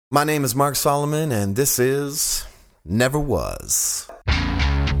My name is Mark Solomon, and this is Never Was.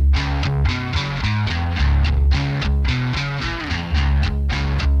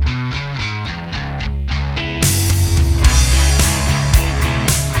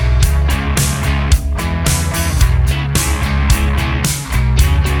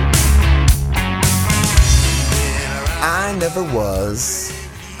 I never was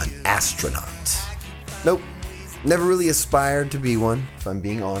an astronaut. Nope. Never really aspired to be one, if I'm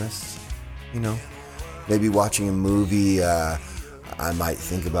being honest. You know, maybe watching a movie, I might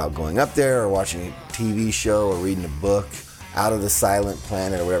think about going up there, or watching a TV show, or reading a book, Out of the Silent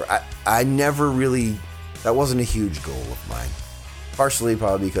Planet, or whatever. I never really, that wasn't a huge goal of mine. Partially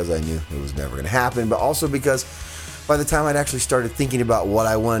probably because I knew it was never going to happen, but also because by the time I'd actually started thinking about what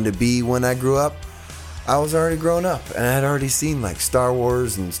I wanted to be when I grew up, I was already grown up, and I had already seen like Star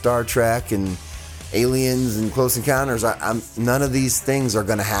Wars and Star Trek and Aliens and Close Encounters. None of these things are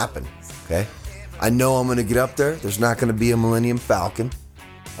going to happen, okay? I know I'm going to get up there. There's not going to be a Millennium Falcon,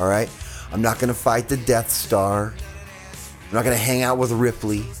 all right? I'm not going to fight the Death Star. I'm not going to hang out with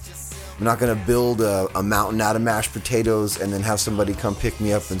Ripley. I'm not going to build a mountain out of mashed potatoes and then have somebody come pick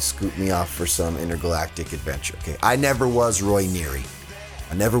me up and scoop me off for some intergalactic adventure, okay? I never was Roy Neary.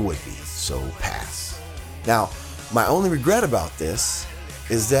 I never would be, so pass. Now, my only regret about this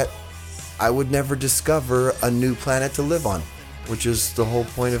is that I would never discover a new planet to live on, which is the whole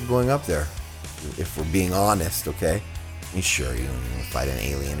point of going up there, if we're being honest, okay? I mean, sure, you know, fight an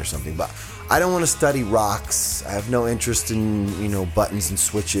alien or something, but I don't want to study rocks. I have no interest in, buttons and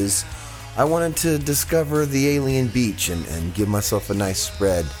switches. I wanted to discover the alien beach and give myself a nice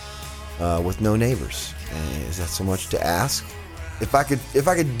spread with no neighbors. Is that so much to ask? If I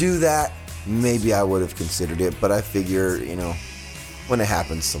could do that, maybe I would have considered it, but I figure, when it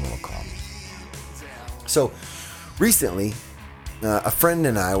happens, someone will call me. So, recently, a friend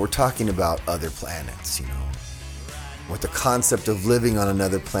and I were talking about other planets, what the concept of living on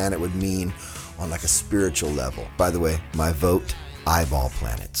another planet would mean on like a spiritual level. By the way, my vote, eyeball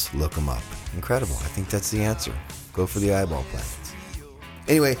planets. Look them up. Incredible. I think that's the answer. Go for the eyeball planets.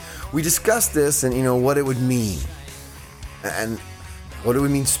 Anyway, we discussed this and, what it would mean. And what it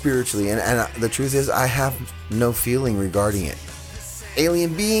would mean spiritually. And the truth is, I have no feeling regarding it.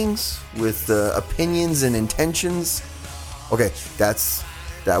 Alien beings with opinions and intentions. Okay,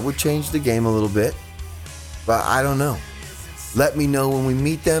 that would change the game a little bit, but I don't know. Let me know when we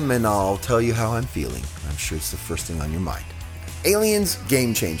meet them and I'll tell you how I'm feeling. I'm sure it's the first thing on your mind. Aliens,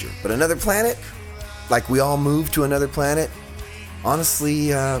 game changer. But another planet? Like we all move to another planet?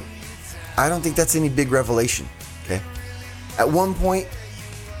 Honestly, I don't think that's any big revelation, okay? At one point,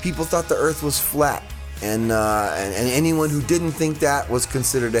 people thought the Earth was flat. And anyone who didn't think that was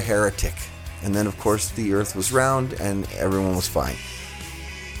considered a heretic. And then, of course, the Earth was round and everyone was fine.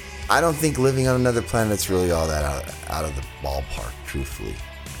 I don't think living on another planet's really all that out of the ballpark, truthfully.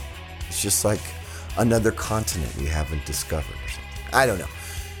 It's just like another continent we haven't discovered or something. I don't know.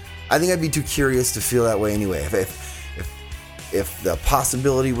 I think I'd be too curious to feel that way anyway. If the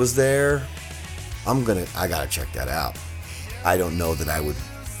possibility was there, I gotta check that out. I don't know that I would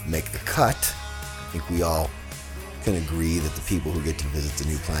make the cut. I think we all can agree that the people who get to visit the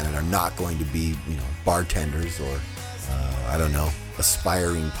new planet are not going to be, bartenders or,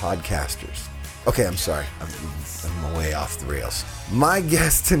 aspiring podcasters. Okay, I'm sorry. I'm way off the rails. My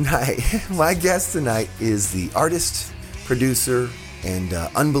guest tonight is the artist, producer, and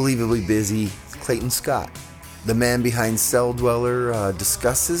unbelievably busy Clayton Scott. The man behind Cell Dweller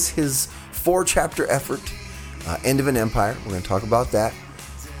discusses his 4-chapter effort, End of an Empire. We're going to talk about that.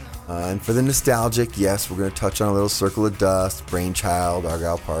 And for the nostalgic, yes, we're going to touch on a little Circle of Dust, Brainchild,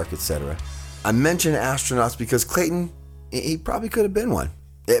 Argyle Park, etc. I mentioned astronauts because Clayton, he probably could have been one.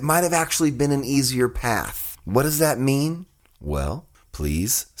 It might have actually been an easier path. What does that mean? Well,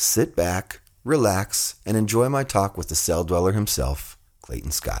 please sit back, relax, and enjoy my talk with the Cell Dweller himself,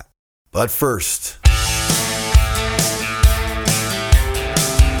 Clayton Scott. But first,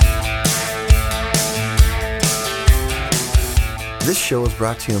 this show is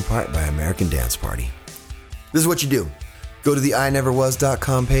brought to you in part by American Dance Party. This is what you do. Go to the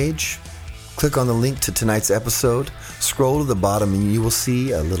ineverwas.com page, click on the link to tonight's episode, scroll to the bottom, and you will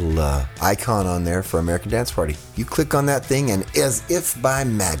see a little icon on there for American Dance Party. You click on that thing, and as if by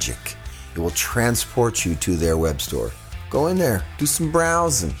magic, it will transport you to their web store. Go in there, do some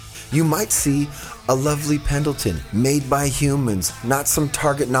browsing. You might see a lovely Pendleton made by humans, not some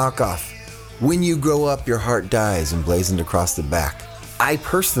Target knockoff. When you grow up, your heart dies emblazoned across the back. I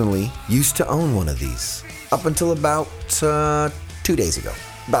personally used to own one of these up until about 2 days ago.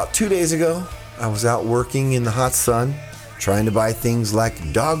 About 2 days ago, I was out working in the hot sun, trying to buy things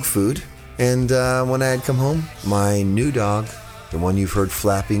like dog food. And when I had come home, my new dog, the one you've heard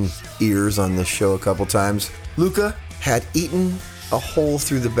flapping ears on this show a couple times, Luca, had eaten a hole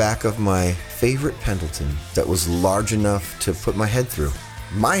through the back of my favorite Pendleton that was large enough to put my head through.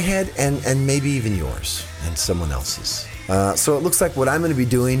 My head and maybe even yours and someone else's. So it looks like what I'm going to be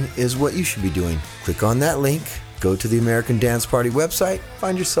doing is what you should be doing. Click on that link, go to the American Dance Party website,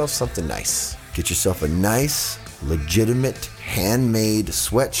 find yourself something nice. Get yourself a nice, legitimate, handmade,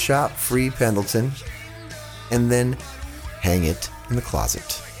 sweatshop-free Pendleton, and then hang it in the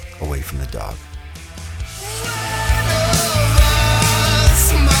closet away from the dog.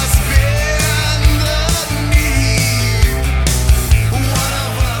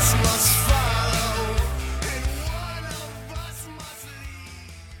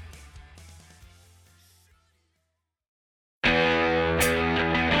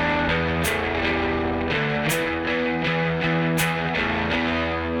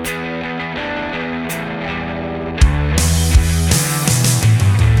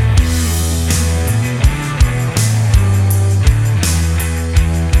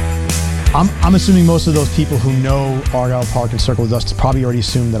 I'm assuming most of those people who know Argyle Park and Circle of Dust probably already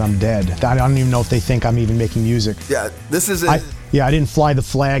assume that I'm dead. I don't even know if they think I'm even making music. Yeah, this is I didn't fly the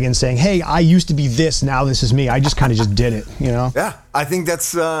flag and saying, hey, I used to be this, now this is me. I just kind of just did it, you know? Yeah, I think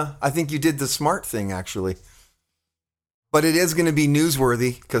I think you did the smart thing, actually. But it is going to be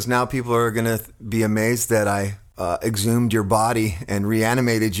newsworthy, because now people are going to be amazed that I exhumed your body and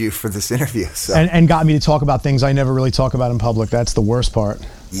reanimated you for this interview. So. And got me to talk about things I never really talk about in public. That's the worst part.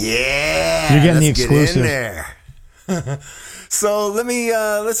 Yeah, you're getting the exclusive. Get in there. So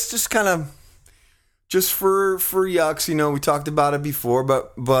let's just kind of, just for yucks, you know, we talked about it before,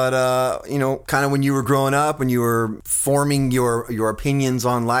 but you know, kind of when you were growing up, when you were forming your opinions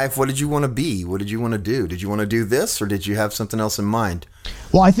on life, what did you want to be? What did you want to do? Did you want to do this, or did you have something else in mind?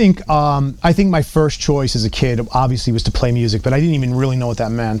 Well, I think my first choice as a kid obviously was to play music, but I didn't even really know what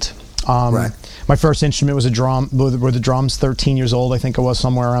that meant. Right. My first instrument was were the drums. 13 years old, I think I was,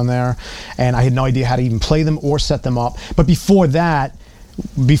 somewhere around there, and I had no idea how to even play them or set them up. But before that,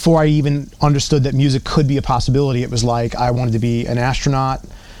 before I even understood that music could be a possibility, it was like I wanted to be an astronaut.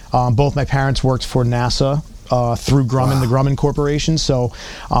 Both my parents worked for NASA through Grumman, the Grumman Corporation. So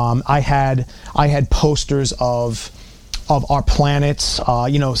I had posters of our planets,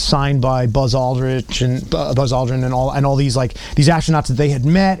 you know, signed by Buzz Aldrin and all these astronauts that they had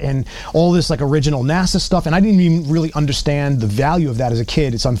met, and all this like original NASA stuff. And I didn't even really understand the value of that as a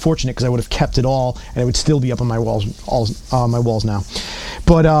kid. It's unfortunate, because I would have kept it all, and it would still be up on my walls now.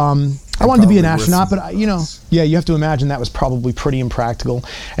 But I wanted to be an astronaut, but you know, yeah, you have to imagine that was probably pretty impractical.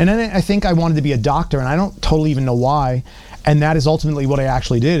 And then I think I wanted to be a doctor, and I don't totally even know why. And that is ultimately what I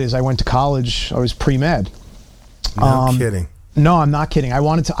actually did. Is I went to college. I was pre-med. No kidding. No, I'm not kidding. I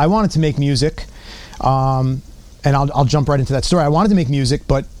wanted to make music, and I'll jump right into that story. I wanted to make music,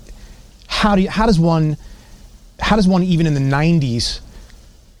 but how does one even in the 90s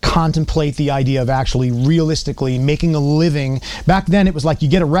contemplate the idea of actually realistically making a living? Back then, it was like you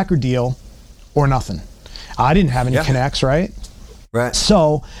get a record deal or nothing. I didn't have any connects, right? Right.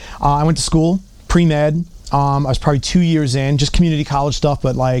 So I went to school, pre-med. I was probably 2 years in, just community college stuff,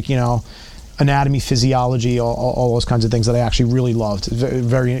 but like, you know, anatomy, physiology, all those kinds of things that I actually really loved.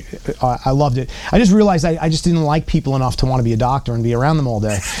 I loved it. I just realized I just didn't like people enough to want to be a doctor and be around them all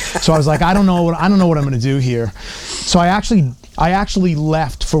day. So I was like, I don't know what I'm going to do here. So I actually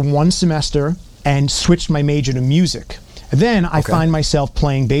left for 1 semester and switched my major to music. Then I find myself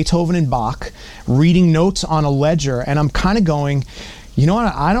playing Beethoven and Bach, reading notes on a ledger, and I'm kind of going, you know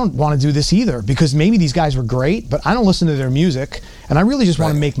what, I don't want to do this either, because maybe these guys were great, but I don't listen to their music, and I really just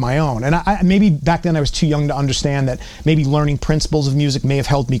want to make my own. And I maybe back then I was too young to understand that maybe learning principles of music may have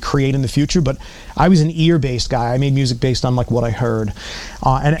helped me create in the future, but I was an ear-based guy. I made music based on like what I heard.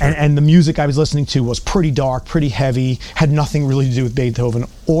 And the music I was listening to was pretty dark, pretty heavy, had nothing really to do with Beethoven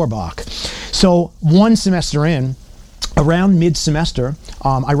or Bach. So 1 semester in, around mid-semester,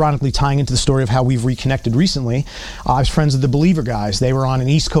 ironically tying into the story of how we've reconnected recently, I was friends with the Believer guys. They were on an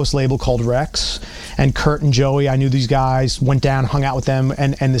East Coast label called Rex, and Kurt and Joey, I knew these guys, went down, hung out with them,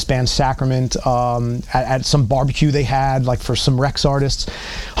 and this band Sacrament at some barbecue they had, like for some Rex artists.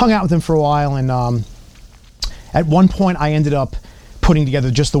 Hung out with them for a while, and at one point I ended up putting together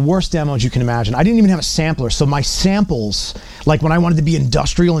just the worst demos you can imagine. I didn't even have a sampler, so my samples, like when I wanted to be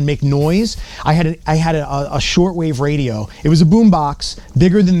industrial and make noise, I had a shortwave radio. It was a boombox,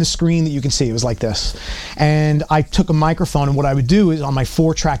 bigger than the screen that you can see. It was like this. And I took a microphone, and what I would do is on my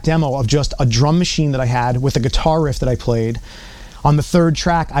 4-track demo of just a drum machine that I had with a guitar riff that I played, on the 3rd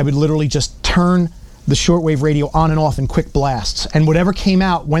track, I would literally just turn the shortwave radio on and off in quick blasts, and whatever came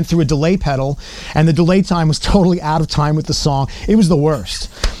out went through a delay pedal, and the delay time was totally out of time with the song. It was the worst.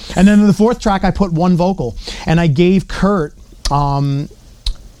 And then in the fourth track, I put one vocal, and I gave Kurt a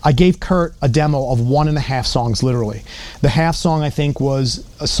demo of 1.5 songs, literally. The half song, I think, was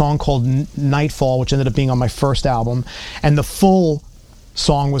a song called Nightfall, which ended up being on my first album, and the full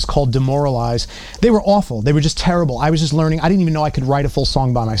song was called Demoralize. They were awful. They were just terrible. I was just learning. I didn't even know I could write a full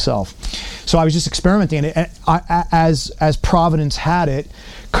song by myself. So I was just experimenting. And as Providence had it,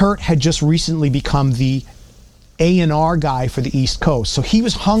 Kurt had just recently become the A&R guy for the East Coast. So he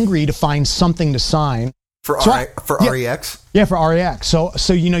was hungry to find something to sign. For REX? Yeah, for REX. So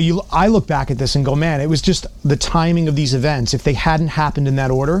I look back at this and go, man, it was just the timing of these events. If they hadn't happened in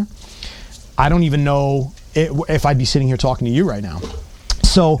that order, I don't even know if I'd be sitting here talking to you right now.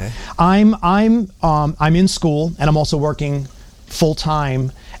 So okay. I'm in school, and I'm also working full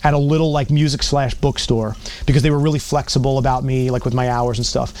time at a little like music / bookstore, because they were really flexible about me, like with my hours and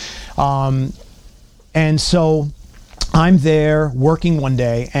stuff. And so I'm there working one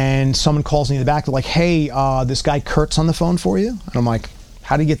day, and someone calls me in the back. They're like, "Hey, this guy Kurt's on the phone for you." And I'm like,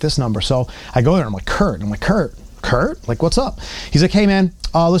 "How do you get this number?" So I go there. I'm like, "Kurt." I'm like, "Kurt? Like, what's up?" He's like, "Hey, man,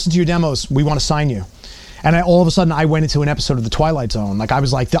 listen to your demos. We want to sign you." And all of a sudden, I went into an episode of The Twilight Zone. Like, I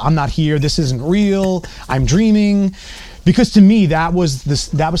was like, I'm not here. This isn't real. I'm dreaming. Because to me, that was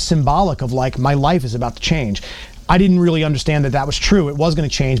symbolic of, like, my life is about to change. I didn't really understand that was true. It was going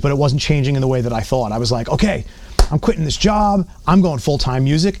to change, but it wasn't changing in the way that I thought. I was like, okay, I'm quitting this job. I'm going full-time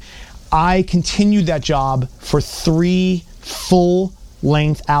music. I continued that job for 3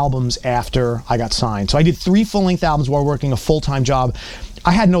 full-length albums after I got signed. So I did 3 full-length albums while working a full-time job.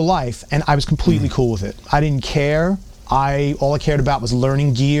 I had no life, and I was completely cool with it. I didn't care. All I cared about was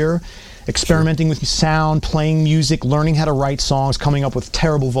learning gear, experimenting with sound, playing music, learning how to write songs, coming up with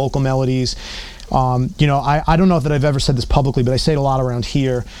terrible vocal melodies. I don't know that I've ever said this publicly, but I say it a lot around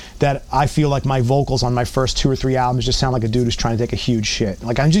here, that I feel like my vocals on my first 2 or 3 albums just sound like a dude who's trying to take a huge shit.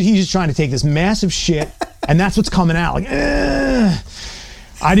 Like, he's just trying to take this massive shit, and that's what's coming out. Like,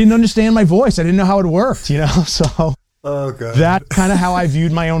 I didn't understand my voice. I didn't know how it worked, so... Oh, God. That's kind of how I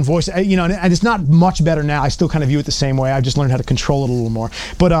viewed my own voice, and it's not much better now. I still kind of view it the same way. I've just learned how to control it a little more.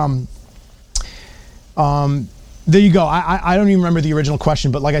 But there you go. I don't even remember the original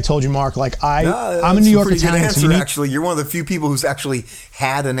question, but like I told you, Mark, like I'm a New York Italian. Answer, actually, you're one of the few people who's actually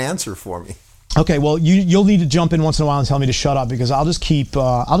had an answer for me. Okay, well, you'll need to jump in once in a while and tell me to shut up, because I'll just keep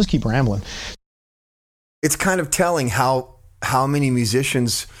rambling. It's kind of telling how many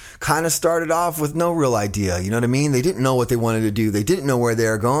musicians kind of started off with no real idea. You know what I mean? They didn't know what they wanted to do. They didn't know where they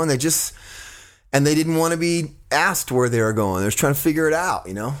were going. They didn't want to be asked where they were going. They were trying to figure it out,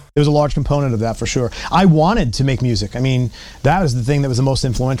 There was a large component of that, for sure. I wanted to make music. I mean, that was the thing that was the most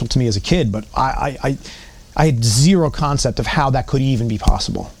influential to me as a kid, but I had zero concept of how that could even be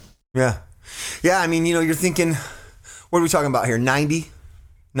possible. Yeah. Yeah, I mean, you're thinking, what are we talking about here? 90?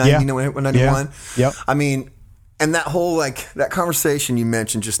 91? Yeah. Yep. I mean... And that whole, that conversation you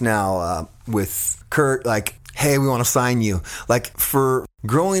mentioned just now with Kurt, hey, we want to sign you. For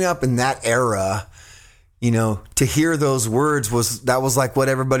growing up in that era, to hear those words was what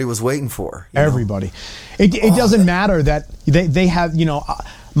everybody was waiting for. Everybody. It doesn't matter that they have,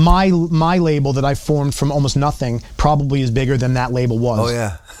 my label that I formed from almost nothing probably is bigger than that label was. Oh,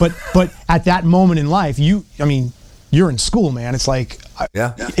 yeah. But at that moment in life, you're in school, man. It's like,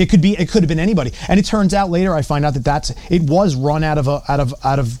 yeah. It could have been anybody. And it turns out later, I find out that it was run out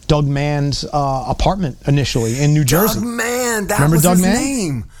of Doug Mann's apartment initially in New Jersey. Doug Mann, remember was Doug his Mann?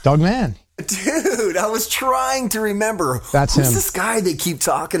 name. Doug Mann. Dude, I was trying to remember. That's Who's him. this guy they keep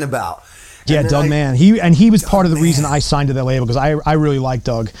talking about? Yeah, Doug Mann. He was part of the reason I signed to that label, because I really like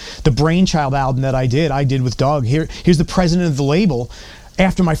Doug. The Brainchild album that I did with Doug. Here's the president of the label.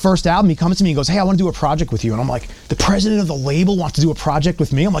 After my first album, he comes to me and goes, "Hey, I want to do a project with you." And I'm like, "The president of the label wants to do a project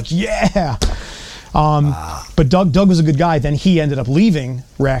with me?" I'm like, "Yeah." But Doug was a good guy. Then he ended up leaving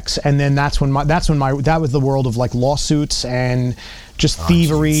Rex, and then that was the world of lawsuits and just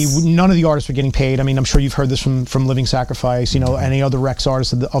thievery. Geez. None of the artists were getting paid. I mean, I'm sure you've heard this from Living Sacrifice, any other Rex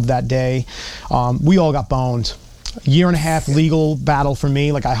artists of that day. We all got boned. 1.5 year legal battle for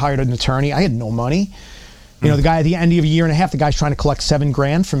me. I hired an attorney. I had no money. The guy at the end of 1.5 years, the guy's trying to collect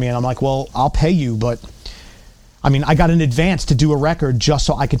 $7,000 from me, and I'm like, well, I'll pay you, but I got an advance to do a record just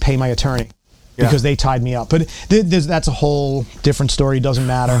so I could pay my attorney because they tied me up. But that's a whole different story. Doesn't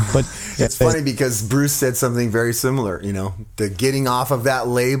matter. But it's funny because Bruce said something very similar. The getting off of that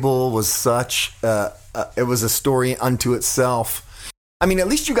label was such. It was a story unto itself. I mean, at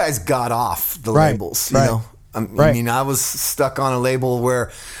least you guys got off the labels. Right. I mean, I was stuck on a label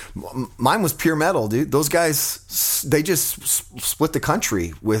where mine was pure metal, dude. Those guys, they just split the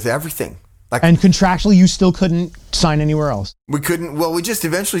country with everything. Like, And contractually, you still couldn't sign anywhere else. we couldn't. Well, we just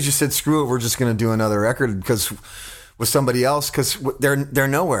eventually just said, screw it. We're just going to do another record because with somebody else, because they're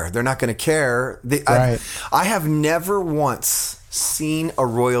nowhere. They're not going to care. Right. I have never once seen a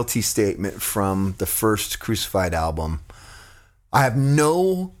royalty statement from the first Crucified album. I have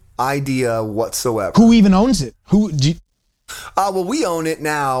no idea whatsoever. Who even owns it? Who do you, Well, we own it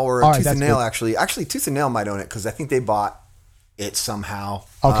now, or All right, Tooth and that's Nail good. actually. Actually, Tooth and Nail might own it because I think they bought it somehow.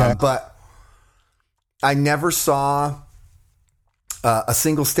 Okay. But I never saw a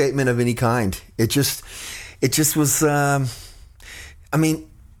single statement of any kind. It just was. I mean,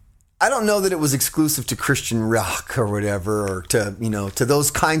 I don't know that it was exclusive to Christian rock or whatever, or to those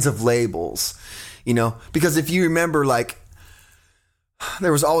kinds of labels, because if you remember, like,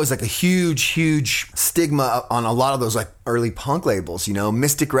 there was always like a huge stigma on a lot of those like early punk labels.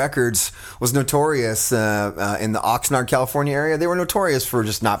 Mystic Records was notorious in the Oxnard, California area. They were notorious for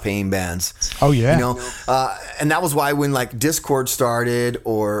just not paying bands. Oh, yeah. And that was why when like Discord started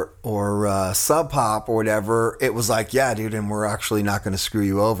or Sub Pop or whatever, it was like, yeah, dude, and we're actually not going to screw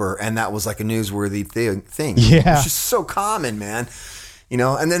you over. And that was like a newsworthy thing. Yeah. It's just so common, man.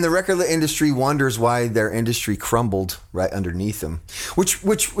 And then the record industry wonders why their industry crumbled right underneath them, which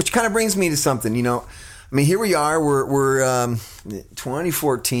kind of brings me to something. I mean, here we are. We're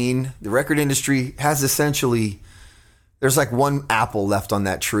 2014. The record industry has essentially, there's like one apple left on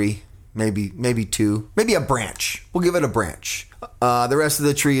that tree, maybe two, maybe a branch. We'll give it a branch. The rest of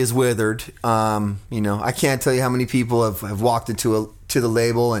the tree is withered. I can't tell you how many people have walked to the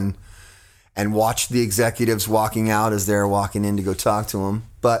label and watch the executives walking out as they're walking in to go talk to them.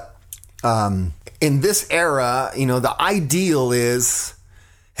 But in this era, the ideal is,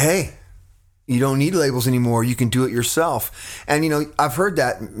 hey, you don't need labels anymore. You can do it yourself. And, I've heard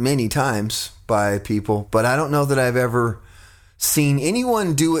that many times by people, but I don't know that I've ever seen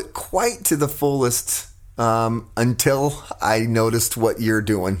anyone do it quite to the fullest until I noticed what you're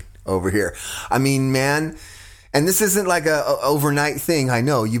doing over here. I mean, man... And this isn't like a overnight thing. I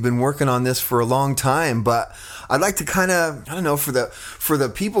know you've been working on this for a long time, but I'd like to kind of, I don't know, for the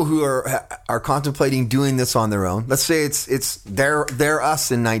people who are contemplating doing this on their own. Let's say it's they're us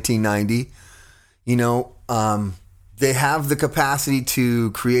in 1990. They have the capacity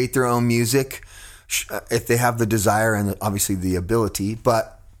to create their own music if they have the desire and obviously the ability.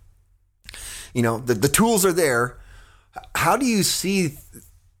 But the tools are there. How do you see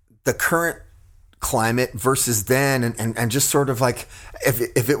the current climate versus then, and just sort of like,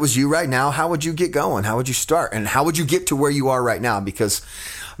 if it was you right now, how would you get going? How would you start? And how would you get to where you are right now? Because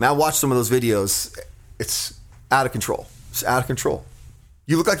I watched some of those videos. It's out of control. It's out of control.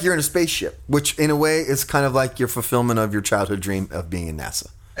 You look like you're in a spaceship, which in a way is kind of like your fulfillment of your childhood dream of being in NASA.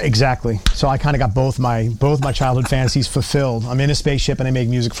 Exactly. So I kind of got both my childhood fantasies fulfilled. I'm in a spaceship and I make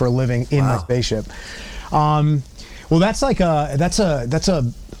music for a living in my spaceship. Well, that's like that's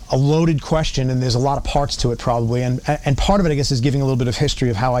a loaded question, and there's a lot of parts to it probably, and part of it, I guess, is giving a little bit of history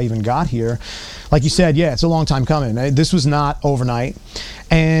of how I even got here. Like you said, yeah, it's a long time coming. This was not overnight,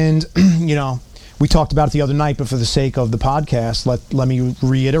 and we talked about it the other night, but for the sake of the podcast, let me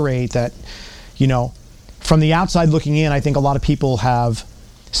reiterate that, from the outside looking in, I think a lot of people have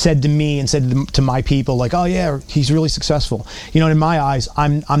said to me and said to my people, like, oh yeah, he's really successful. In my eyes,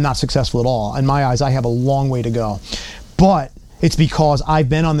 I'm not successful at all. In my eyes, I have a long way to go, but it's because I've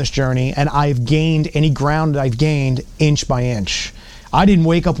been on this journey and I've gained any ground that I've gained inch by inch. I didn't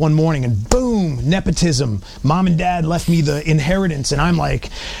wake up one morning and boom, nepotism. Mom and dad left me the inheritance and I'm like,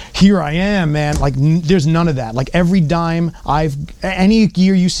 here I am, man. Like, there's none of that. Like, every dime any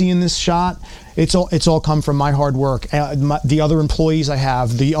gear you see in this shot, it's all come from my hard work. The other employees I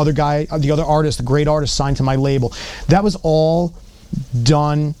have, the other artist, the great artist signed to my label, that was all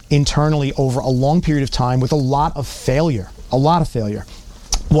done internally over a long period of time with a lot of failure.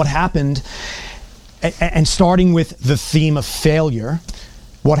 What happened, and starting with the theme of failure,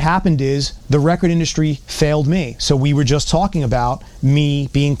 what happened is the record industry failed me. So we were just talking about me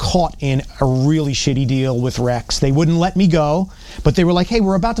being caught in a really shitty deal with Rex. They wouldn't let me go, but they were like, hey,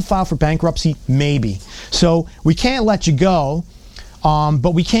 we're about to file for bankruptcy, maybe. So we can't let you go,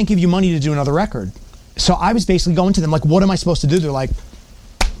 but we can't give you money to do another record. So I was basically going to them like, what am I supposed to do? They're like,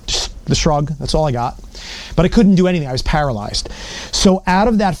 just the shrug, that's all I got. But I couldn't do anything, I was paralyzed. So out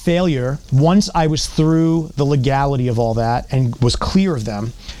of that failure, once I was through the legality of all that and was clear of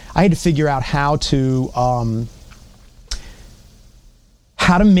them, I had to figure out how to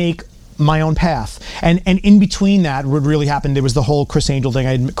make my own path. And in between that, what really happened, there was the whole Chris Angel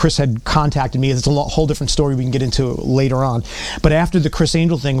thing. Chris had contacted me. It's a whole different story we can get into later on. But after the Chris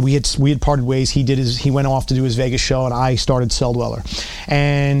Angel thing, we had parted ways. He went off to do his Vegas show, and I started Celldweller.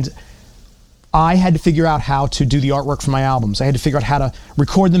 And I had to figure out how to do the artwork for my albums. I had to figure out how to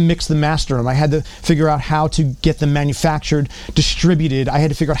record them, mix them, master them. I had to figure out how to get them manufactured, distributed. I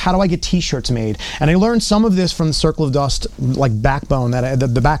had to figure out how do I get t-shirts made. And I learned some of this from the Circle of Dust, like backbone,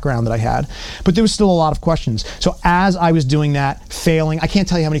 the background that I had. But there was still a lot of questions. So as I was doing that, failing, I can't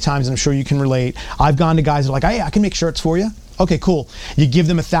tell you how many times, and I'm sure you can relate, I've gone to guys that are like, hey, I can make shirts for you. Okay, cool. You give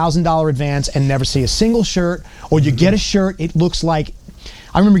them $1,000 advance and never see a single shirt, or you get a shirt, it looks like,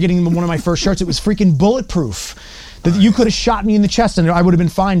 I remember getting one of my first shirts, it was freaking bulletproof. That you could have shot me in the chest and I would have been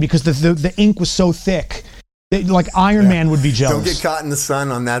fine because the ink was so thick. Like Iron Man would be jealous. Don't get caught in the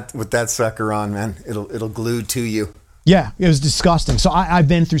sun on that with that sucker on, man. It'll glue to you. Yeah, it was disgusting. So I've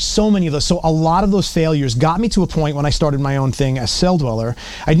been through so many of those. So a lot of those failures got me to a point when I started my own thing as Celldweller.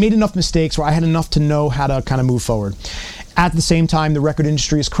 I'd made enough mistakes where I had enough to know how to kind of move forward. At the same time, the record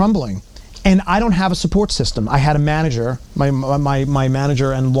industry is crumbling. And I don't have a support system. I had a manager, my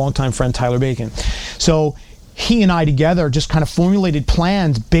manager and longtime friend Tyler Bacon. So he and I together just kind of formulated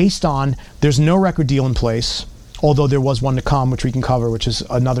plans based on there's no record deal in place, although there was one to come, which we can cover, which is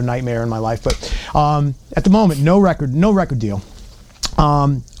another nightmare in my life. But at the moment, no record deal.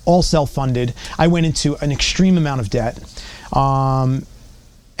 All self-funded. I went into an extreme amount of debt. But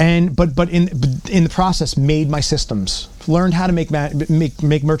in the process, made my systems, learned how to make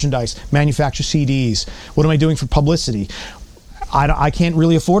merchandise, manufacture CDs. What am I doing for publicity? I can't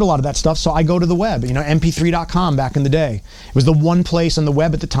really afford a lot of that stuff, so I go to the web. MP3.com back in the day. It was the one place on the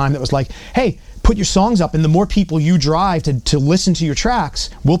web at the time that was like, hey, put your songs up, and the more people you drive to listen to your tracks,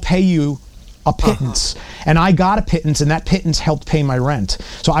 we'll pay you a pittance. And I got a pittance, and that pittance helped pay my rent.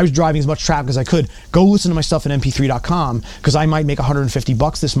 So I was driving as much traffic as I could. Go listen to my stuff at mp3.com because I might make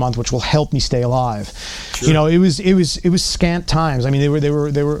 $150 this month, which will help me stay alive. Sure. It was scant times. I mean, it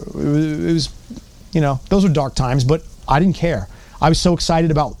was those were dark times, but I didn't care. I was so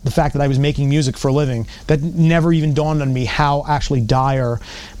excited about the fact that I was making music for a living that never even dawned on me how actually dire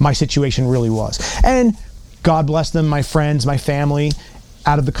my situation really was. And God bless them, my friends, my family,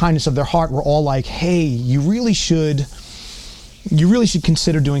 out of the kindness of their heart, were all like, hey, you really should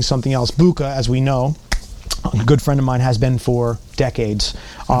consider doing something else. Buka, as we know, a good friend of mine, has been for decades.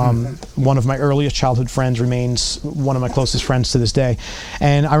 One of my earliest childhood friends, remains one of my closest friends to this day.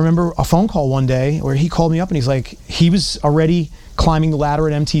 And I remember a phone call one day where he called me up and he's like, he was already climbing the ladder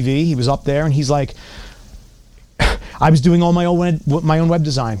at MTV. He was up there and he's like, I was doing all my own web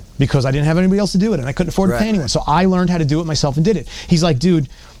design because I didn't have anybody else to do it and I couldn't afford to pay anyone. So I learned how to do it myself and did it. He's like, dude,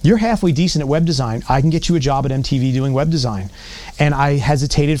 you're halfway decent at web design. I can get you a job at MTV doing web design. And I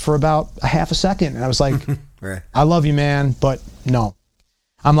hesitated for about a half a second. And I was like, right. I love you, man, but no.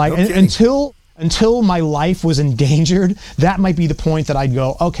 I'm like, until my life was endangered, that might be the point that I'd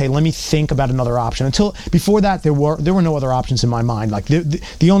go, okay, let me think about another option. Before that, there were no other options in my mind. Like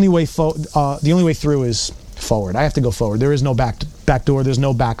the only way through is forward. I have to go forward. There is no back door. There's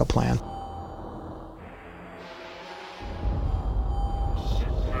no backup plan.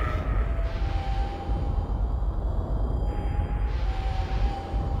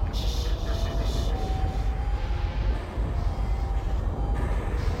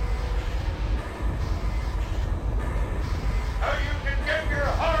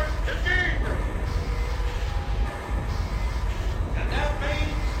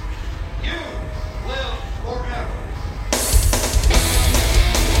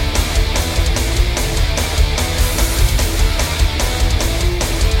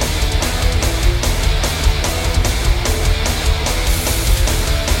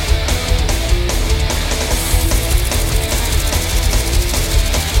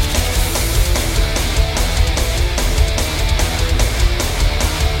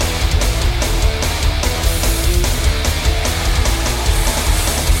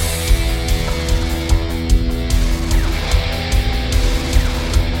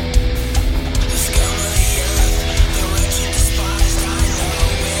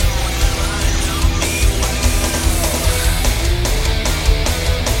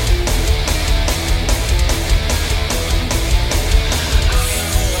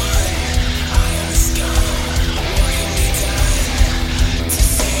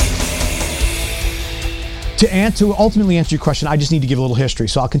 To ultimately answer your question, I just need to give a little history,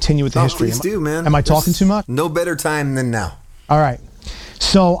 so I'll continue with the history. Please do, man. Am I talking too much? No better time than now. All right.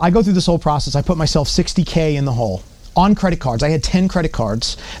 So I go through this whole process. I put myself $60K in the hole on credit cards. I had 10 credit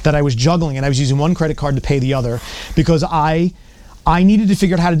cards that I was juggling, and I was using one credit card to pay the other because I I needed to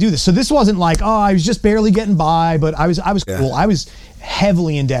figure out how to do this. So this wasn't like, oh, I was just barely getting by, but I was cool. I was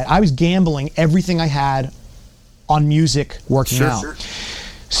heavily in debt. I was gambling everything I had on music working out. Sure.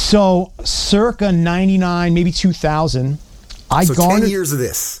 So circa 99, maybe 2000, I garnered 10 years of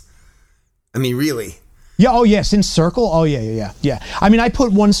this. I mean, really? Yeah, oh yeah, since Circle? Oh yeah. I mean, I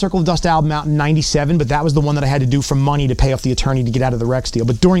put one Circle of Dust album out in 97, but that was the one that I had to do for money to pay off the attorney to get out of the Rex deal.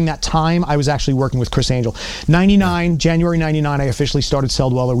 But during that time, I was actually working with Chris Angel. January 99, I officially started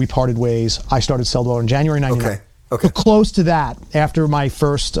Celldweller. We parted ways. I started Celldweller in January 99. Okay. So close to that, after my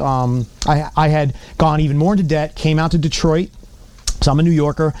first, I had gone even more into debt, came out to Detroit. So I'm a New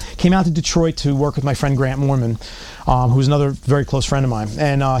Yorker, came out to Detroit to work with my friend Grant Moorman, who's another very close friend of mine.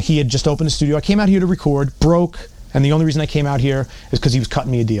 And he had just opened a studio. I came out here to record, broke, and the only reason I came out here is because he was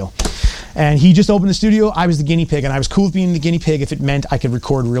cutting me a deal. And he just opened the studio, I was the guinea pig, and I was cool with being the guinea pig if it meant I could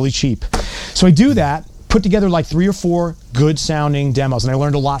record really cheap. So I do that, put together like 3 or 4 good sounding demos, and I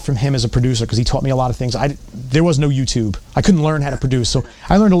learned a lot from him as a producer because he taught me a lot of things. There was no YouTube. I couldn't learn how to produce, so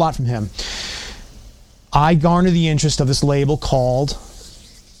I learned a lot from him. I garnered the interest of this label called,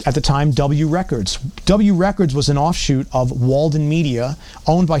 at the time, W Records. W Records was an offshoot of Walden Media,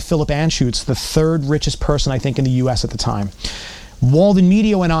 owned by Philip Anschutz, the 3rd richest person, I think, in the U.S. at the time. Walden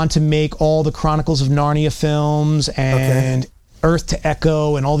Media went on to make all the Chronicles of Narnia films and Earth to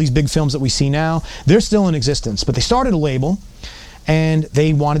Echo and all these big films that we see now. They're still in existence, but they started a label, and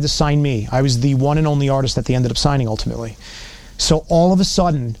they wanted to sign me. I was the one and only artist that they ended up signing, ultimately. So all of a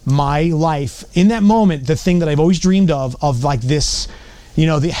sudden, my life, in that moment, the thing that I've always dreamed of like this, you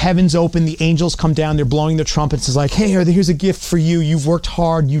know, the heavens open, the angels come down, they're blowing their trumpets. It's like, hey, here's a gift for you. You've worked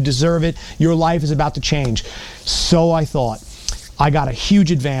hard, you deserve it. Your life is about to change. So I thought. I got a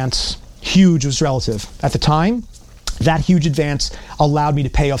huge advance. Huge was relative. At the time, that huge advance allowed me to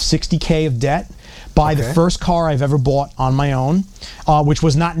pay off $60K of debt, buy the first car I've ever bought on my own, which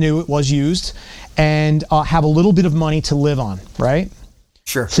was not new, it was used, and have a little bit of money to live on, right?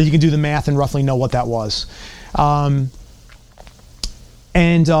 Sure. So you can do the math and roughly know what that was. So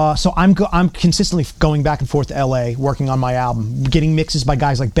I'm consistently going back and forth to LA, working on my album, getting mixes by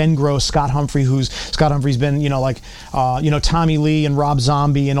guys like Ben Gross, Scott Humphrey's been, Tommy Lee and Rob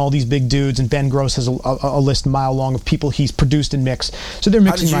Zombie and all these big dudes, and Ben Gross has a list a mile long of people he's produced and mixed. So they're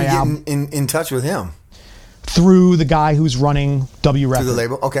mixing my album. How did you get in touch with him? Through the guy who's running W Records. Through the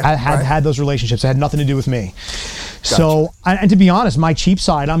label? Okay. I had those relationships. It had nothing to do with me. Gotcha. So, and to be honest, my cheap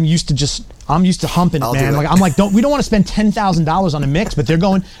side, I'm used to humping it, man. I'm like, we don't want to spend $10,000 on a mix, but they're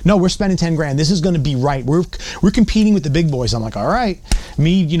going, no, we're spending 10 grand. This is going to be right. We're competing with the big boys. I'm like, all right.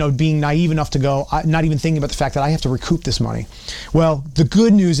 Me, being naive enough to go, not even thinking about the fact that I have to recoup this money. Well, the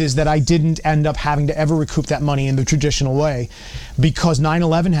good news is that I didn't end up having to ever recoup that money in the traditional way, because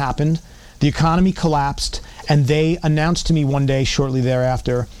 9/11 happened, the economy collapsed, and they announced to me one day shortly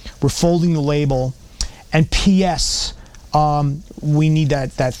thereafter, we're folding the label, and P.S., we need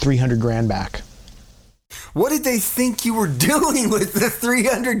that 300 grand back. What did they think you were doing with the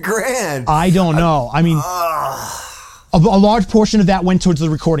 300 grand? I don't know. I mean, a large portion of that went towards the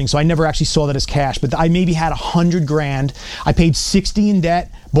recording, so I never actually saw that as cash, but I maybe had 100 grand. I paid 60 in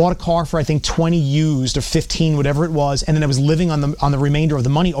debt, bought a car for I think 20 used or 15, whatever it was, and then I was living on the remainder of the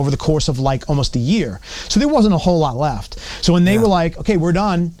money over the course of like almost a year. So there wasn't a whole lot left. So when they were like, okay, we're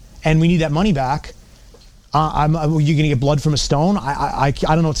done, and we need that money back, you're gonna get blood from a stone? I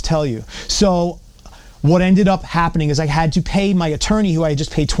don't know what to tell you. So what ended up happening is I had to pay my attorney, who I had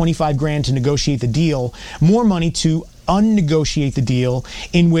just paid 25 grand to negotiate the deal, more money to unnegotiate the deal,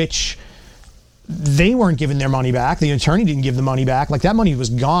 in which they weren't giving their money back. The attorney didn't give the money back. Like, that money was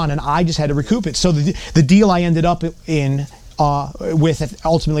gone, and I just had to recoup it. So the deal I ended up in with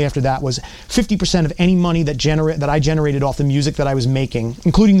ultimately after that was 50% of any money that I generated off the music that I was making,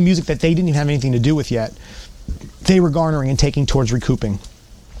 including the music that they didn't even have anything to do with yet, they were garnering and taking towards recouping.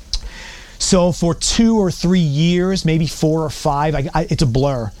 So for 2 or 3 years, maybe 4 or 5, it's a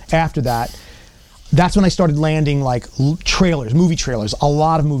blur. After that, that's when I started landing like movie trailers, a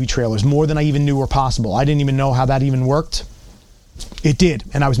lot of movie trailers, more than I even knew were possible. I didn't even know how that even worked. It did,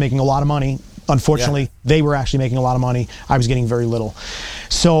 and I was making a lot of money. Unfortunately, they were actually making a lot of money. I was getting very little.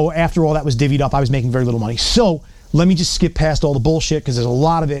 So after all that was divvied up, I was making very little money. So let me just skip past all the bullshit, because there's a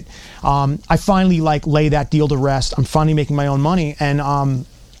lot of it. I finally lay that deal to rest. I'm finally making my own money, and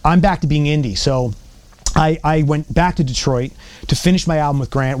I'm back to being indie. So I went back to Detroit to finish my album with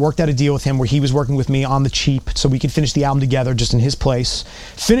Grant, worked out a deal with him where he was working with me on the cheap so we could finish the album together just in his place.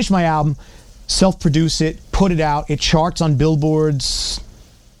 Finish my album, self-produce it, put it out. It charts on Billboard's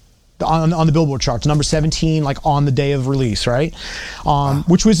on the Billboard charts, number 17, like on the day of release, right?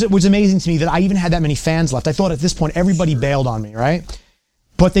 Which was amazing to me that I even had that many fans left. I thought at this point everybody bailed on me, right?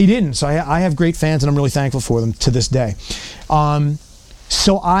 But they didn't. So I have great fans, and I'm really thankful for them to this day.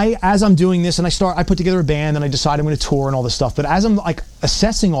 So as I'm doing this, and I put together a band, and I decide I'm going to tour and all this stuff. But as I'm like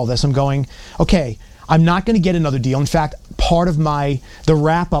assessing all this, I'm going, okay, I'm not going to get another deal. In fact, part of the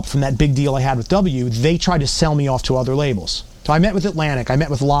wrap up from that big deal I had with W, they tried to sell me off to other labels. So I met with Atlantic. I met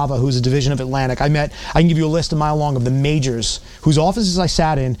with Lava, who's a division of Atlantic. I can give you a list a mile long of the majors whose offices I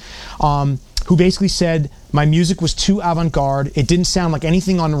sat in, who basically said my music was too avant-garde. It didn't sound like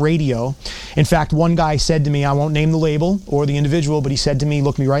anything on radio. In fact, one guy said to me, I won't name the label or the individual, but he said to me,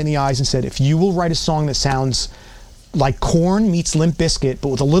 looked me right in the eyes and said, if you will write a song that sounds like Korn meets Limp Bizkit, but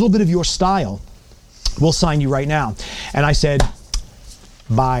with a little bit of your style, we'll sign you right now. And I said,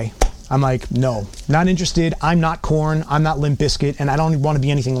 bye. I'm like, no, not interested. I'm not Korn. I'm not Limp Bizkit, and I don't want to be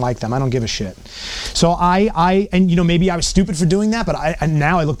anything like them. I don't give a shit. So and you know, maybe I was stupid for doing that, but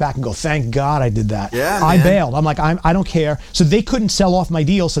now I look back and go, thank God I did that. Yeah, man. I bailed. I'm like, I don't care. So they couldn't sell off my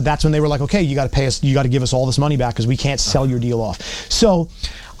deal. So that's when they were like, okay, you got to pay us. You got to give us all this money back because we can't sell your deal off. So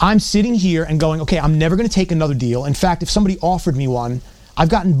I'm sitting here and going, okay, I'm never going to take another deal. In fact, if somebody offered me one, I've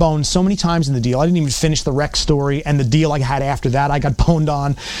gotten boned so many times in the deal. I didn't even finish the Rex story, and the deal I had after that, I got boned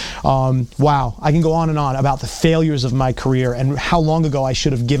on. Wow, I can go on and on about the failures of my career and how long ago I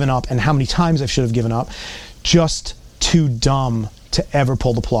should have given up and how many times I should have given up. Just too dumb to ever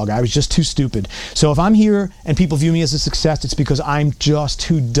pull the plug. I was just too stupid. So if I'm here and people view me as a success, it's because I'm just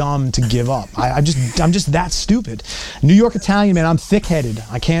too dumb to give up. I'm just that stupid. New York Italian, man, I'm thick-headed.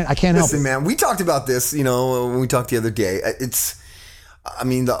 I can't help it. Listen, man, we talked about this, you know, when we talked the other day.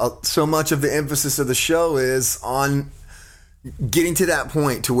 So much of the emphasis of the show is on getting to that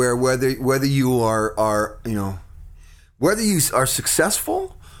point to where whether you are you know, whether you are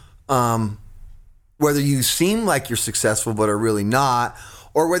successful, whether you seem like you're successful but are really not,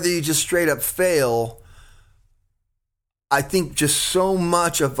 or whether you just straight up fail. I think just so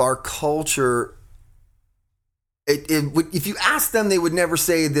much of our culture, if you ask them, they would never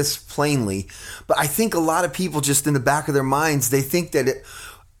say this plainly. But I think a lot of people just in the back of their minds, they think that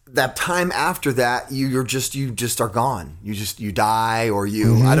that time after that, you just are gone. You die, or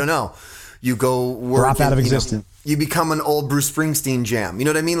I don't know. You go work, drop out of existence. You become an old Bruce Springsteen jam. You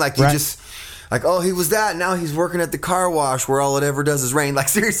know what I mean? Like you just like, oh, he was that. Now he's working at the car wash where all it ever does is rain. Like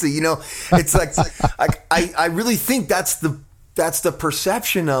seriously, you know, it's like I really think that's the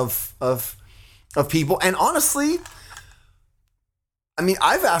perception of people. And honestly, I mean,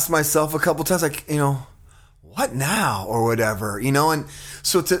 I've asked myself a couple times, like, you know, what now or whatever, you know, and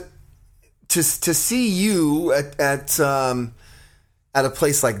so to see you at a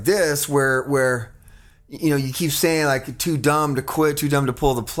place like this where you know you keep saying like too dumb to quit, too dumb to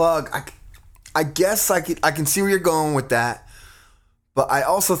pull the plug. I guess I can see where you're going with that, but I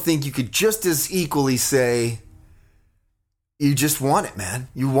also think you could just as equally say, you just want it, man.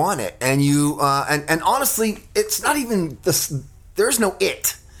 You want it. And you, and honestly, it's not even this, there's no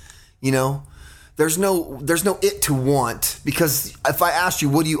it, you know, there's no it to want, because if I asked you,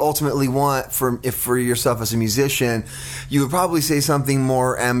 what do you ultimately want for yourself as a musician, you would probably say something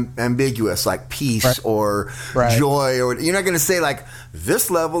more ambiguous, like peace or joy, or you're not going to say like this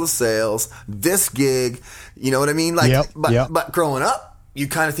level of sales, this gig, you know what I mean? Like, but growing up, you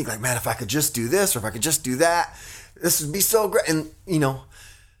kind of think like, man, if I could just do this, or if I could just do that, this would be so great. And, you know,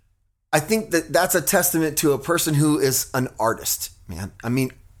 I think that's a testament to a person who is an artist, man. I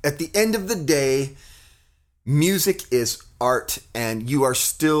mean, at the end of the day, music is art, and you are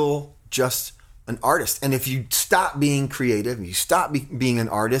still just an artist. And if you stop being creative, you stop being an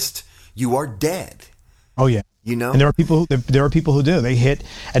artist, you are dead. Oh, yeah. You know? And there are people who do. They hit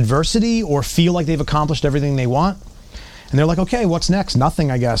adversity or feel like they've accomplished everything they want, and they're like, okay, what's next? Nothing,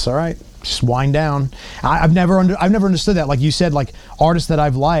 I guess. All right, just wind down. I've never understood that. Like you said, like artists that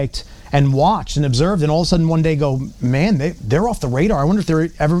I've liked and watched and observed, and all of a sudden one day go, man, they're off the radar. I wonder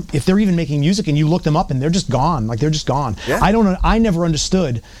if they're even making music, and you look them up and they're just gone. Like they're just gone. Yeah. I never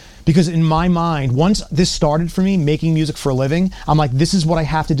understood, because in my mind, once this started for me, making music for a living, I'm like, this is what I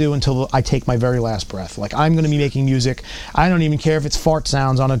have to do until I take my very last breath. Like I'm going to be making music. I don't even care if it's fart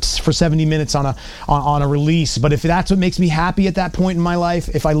sounds for 70 minutes on a release. But if that's what makes me happy at that point in my life,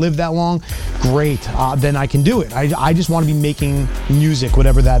 if I live that long, great. Then I can do it. I just want to be making music,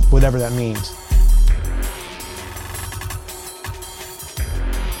 whatever that means.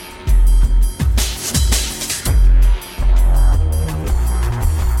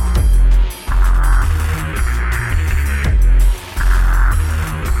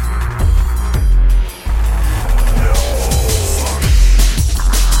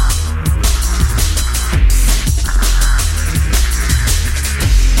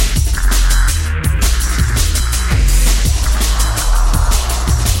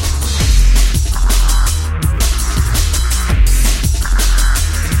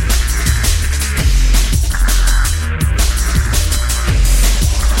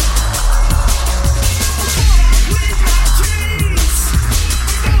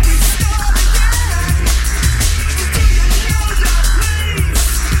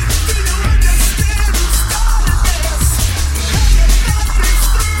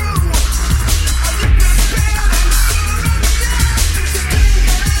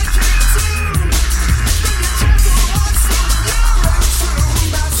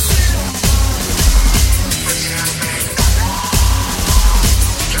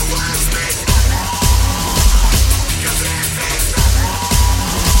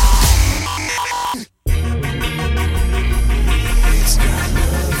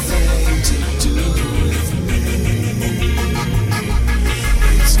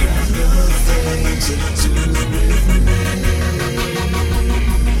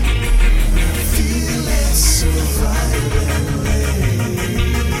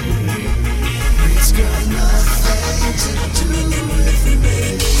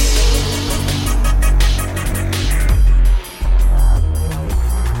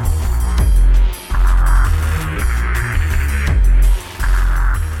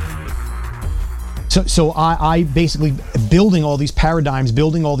 So I basically, building all these paradigms,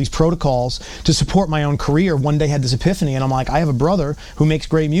 building all these protocols to support my own career, one day had this epiphany, and I'm like, I have a brother who makes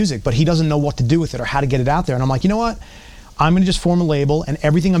great music, but he doesn't know what to do with it or how to get it out there. And I'm like, you know what? I'm going to just form a label, and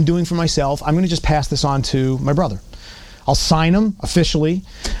everything I'm doing for myself, I'm going to just pass this on to my brother. I'll sign him officially,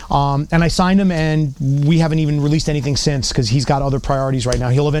 and I signed him, and we haven't even released anything since because he's got other priorities right now.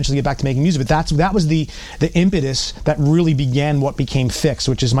 He'll eventually get back to making music, but that was the impetus that really began what became Fix,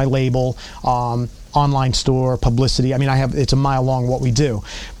 which is my label, online store, publicity. I mean, it's a mile long what we do,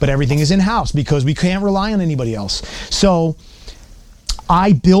 but everything is in-house because we can't rely on anybody else. So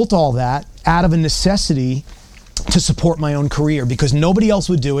I built all that out of a necessity to support my own career because nobody else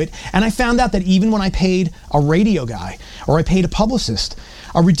would do it. And I found out that even when I paid a radio guy or I paid a publicist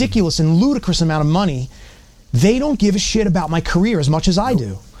a ridiculous and ludicrous amount of money, they don't give a shit about my career as much as I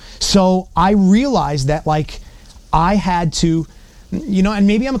do. So I realized that, like, I had to, you know, and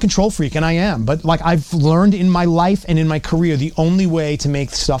maybe I'm a control freak, and I am, but like, I've learned in my life and in my career, the only way to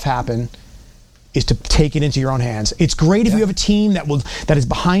make stuff happen is to take it into your own hands. It's great if you have a team that is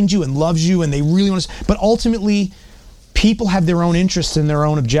behind you and loves you and they really want to, but ultimately people have their own interests and their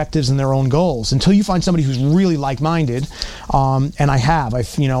own objectives and their own goals. Until you find somebody who's really like-minded, and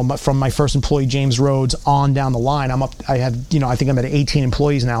I've, you know, from my first employee, James Rhodes, on down the line, I think I'm at 18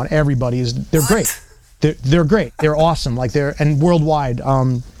 employees now, and everybody they're great. They're great. They're awesome. Like, and worldwide,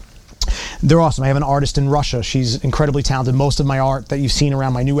 they're awesome. I have an artist in Russia. She's incredibly talented. Most of my art that you've seen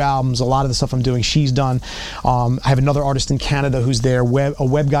around my new albums, a lot of the stuff I'm doing, she's done. I have another artist in Canada who's there, a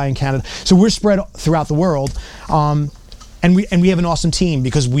web guy in Canada. So we're spread throughout the world. And we have an awesome team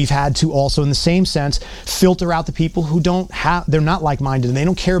because we've had to also, in the same sense, filter out the people who they're not like-minded and they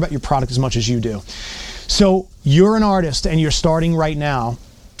don't care about your product as much as you do. So you're an artist and you're starting right now.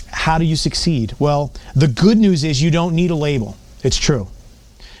 How do you succeed? Well, the good news is you don't need a label. It's true.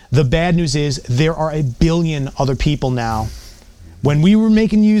 The bad news is there are a billion other people now. When we were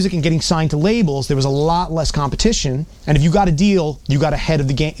making music and getting signed to labels, there was a lot less competition. And if you got a deal, you got ahead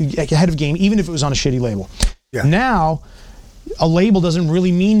of game, even if it was on a shitty label. Yeah. Now, a label doesn't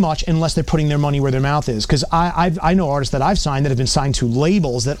really mean much unless they're putting their money where their mouth is. Because I know artists that I've signed that have been signed to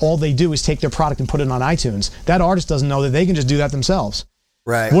labels that all they do is take their product and put it on iTunes. That artist doesn't know that they can just do that themselves.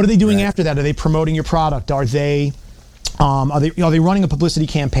 Right. What are they doing after that? Are they promoting your product? Are they running a publicity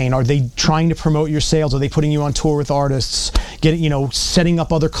campaign? Are they trying to promote your sales? Are they putting you on tour with artists? Setting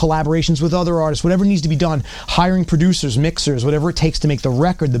up other collaborations with other artists? Whatever needs to be done. Hiring producers, mixers, whatever it takes to make the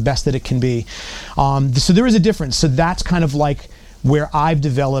record the best that it can be. So there is a difference. So that's kind of like where I've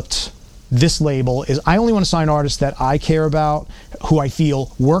developed this label. Is I only want to sign artists that I care about, who I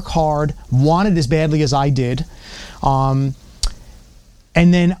feel work hard, want it as badly as I did,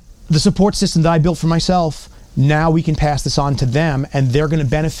 and then the support system that I built for myself. Now we can pass this on to them, and they're going to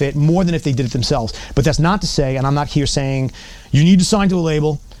benefit more than if they did it themselves. But that's not to say, and I'm not here saying you need to sign to a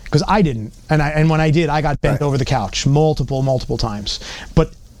label, because I didn't. And when I did, I got bent over the couch multiple times.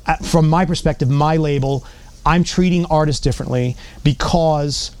 But from my perspective, my label, I'm treating artists differently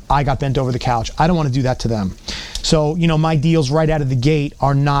because I got bent over the couch. I don't want to do that to them. So, my deals right out of the gate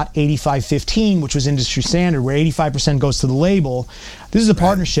are not 85-15, which was industry standard, where 85% goes to the label. This is a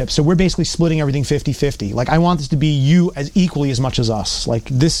partnership, so we're basically splitting everything 50-50. Like, I want this to be you as equally as much as us. Like,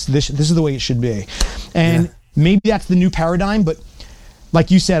 this is the way it should be. And maybe that's the new paradigm, but like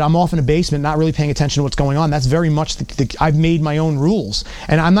you said, I'm off in a basement, not really paying attention to what's going on. That's very much I've made my own rules.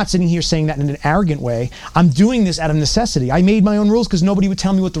 And I'm not sitting here saying that in an arrogant way. I'm doing this out of necessity. I made my own rules because nobody would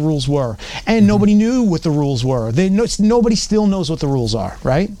tell me what the rules were. And nobody knew what the rules were. Nobody still knows what the rules are,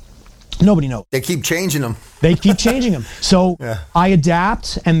 right? Nobody knows. They keep changing them. They keep changing them. So I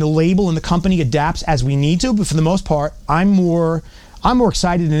adapt, and the label and the company adapts as we need to. But for the most part, I'm more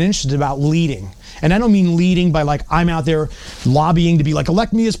excited and interested about leading. And I don't mean leading by like I'm out there lobbying to be like,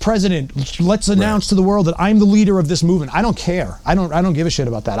 elect me as president. Let's announce to the world that I'm the leader of this movement. I don't care. I don't give a shit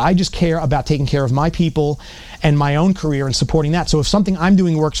about that. I just care about taking care of my people and my own career and supporting that. So if something I'm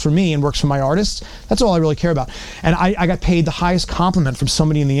doing works for me and works for my artists, that's all I really care about. And I got paid the highest compliment from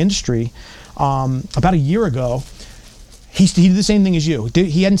somebody in the industry about a year ago. He did the same thing as you.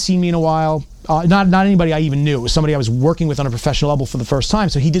 He hadn't seen me in a while. Not anybody I even knew. It was somebody I was working with on a professional level for the first time.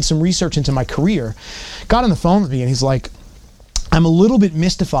 So he did some research into my career, got on the phone with me, and he's like, I'm a little bit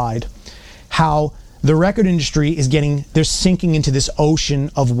mystified how the record industry they're sinking into this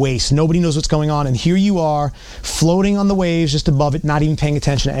ocean of waste. Nobody knows what's going on. And here you are floating on the waves just above it, not even paying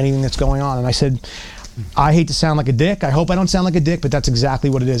attention to anything that's going on. And I said, I hate to sound like a dick. I hope I don't sound like a dick, but that's exactly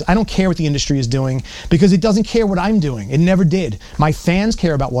what it is. I don't care what the industry is doing because it doesn't care what I'm doing. It never did. My fans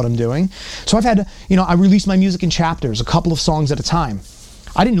care about what I'm doing. So I've had to, I release my music in chapters, a couple of songs at a time.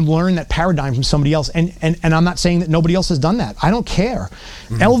 I didn't learn that paradigm from somebody else. And I'm not saying that nobody else has done that. I don't care.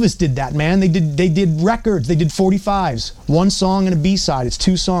 Elvis did that, man. They did records. They did 45s. One song and a B-side. It's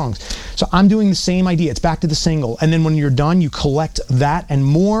 2 songs. So I'm doing the same idea. It's back to the single. And then when you're done, you collect that and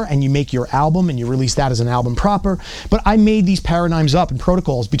more, and you make your album, and you release that as an album proper. But I made these paradigms up and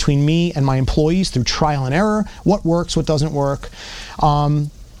protocols between me and my employees through trial and error. What works, what doesn't work.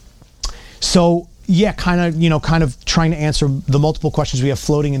 So yeah, kind of trying to answer the multiple questions we have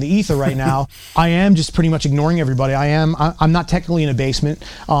floating in the ether right now. I am just pretty much ignoring everybody. I'm not technically in a basement,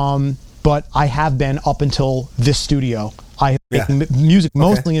 but I have been up until this studio. I have been making music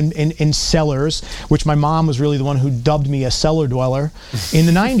mostly in cellars, which my mom was really the one who dubbed me a cellar dweller in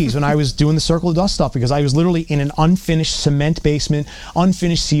the 90s when I was doing the Circle of Dust stuff, because I was literally in an unfinished cement basement,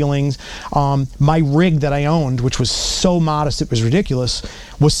 unfinished ceilings. My rig that I owned, which was so modest it was ridiculous,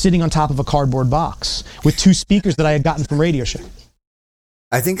 was sitting on top of a cardboard box with 2 speakers that I had gotten from Radio Shack.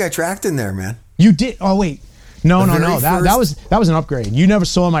 I think I tracked in there, man. You did? Oh wait, no. That was an upgrade. You never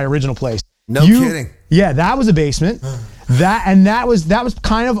saw my original place. No kidding. Yeah, that was a basement. That was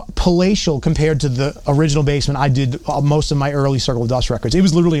kind of palatial compared to the original basement I did most of my early Circle of Dust records. It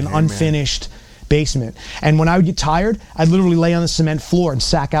was literally an unfinished basement. And when I would get tired, I'd literally lay on the cement floor and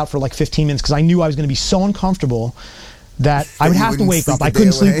sack out for like 15 minutes because I knew I was going to be so uncomfortable that I would have to wake up. I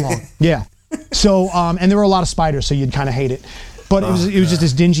couldn't sleep long. Yeah. So, and there were a lot of spiders, so you'd kind of hate it. But it was just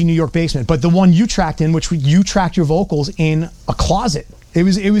this dingy New York basement. But the one you tracked in, which you tracked your vocals in a closet. It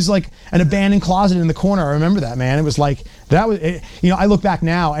was like an abandoned closet in the corner. I remember that, man. It was like, I look back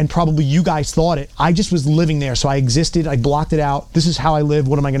now and probably you guys thought it. I just was living there. So I existed. I blocked it out. This is how I live.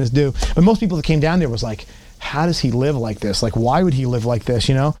 What am I going to do? But most people that came down there was like, how does he live like this? Like, why would he live like this?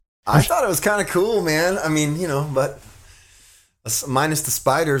 I thought it was kind of cool, man. I mean, but minus the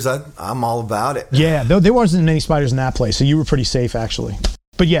spiders, I'm all about it. Yeah, there wasn't many spiders in that place. So you were pretty safe, actually.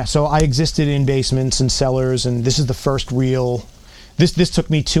 But yeah, so I existed in basements and cellars. And this is the first real... This took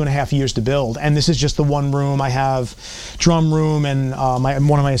me 2.5 years to build, and this is just the one room. I have drum room, and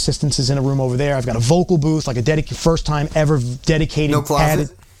one of my assistants is in a room over there. I've got a vocal booth, like a first time ever dedicated. No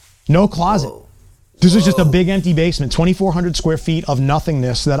closet? No closet. Whoa. This was just a big empty basement, 2,400 square feet of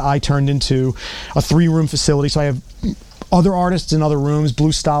nothingness that I turned into a 3-room facility. So I have other artists in other rooms,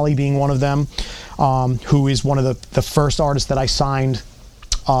 Blue Stolly being one of them, who is one of the first artists that I signed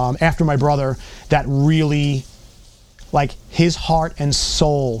after my brother that really... like his heart and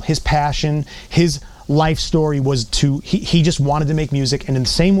soul, his passion, his life story was he just wanted to make music, and in the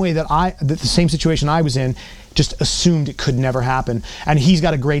same way that the same situation I was in, just assumed it could never happen. And he's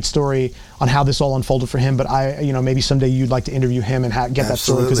got a great story on how this all unfolded for him, but maybe someday you'd like to interview him and get that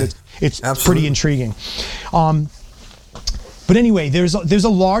story, because it's pretty intriguing. But anyway, there's a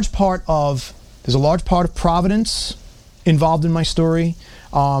large part of Providence involved in my story.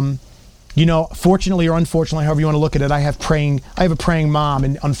 Fortunately or unfortunately, however you want to look at it, I have a praying mom,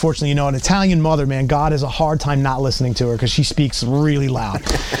 and unfortunately, an Italian mother, man, God has a hard time not listening to her because she speaks really loud.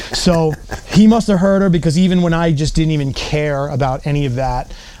 So he must have heard her, because even when I just didn't even care about any of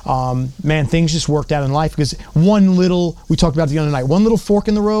that, man, things just worked out in life. Because we talked about it the other night, one little fork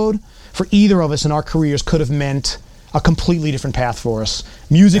in the road for either of us in our careers could have meant a completely different path for us.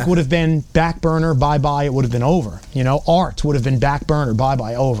 Music would have been back burner, bye-bye, it would have been over. Art would have been back burner,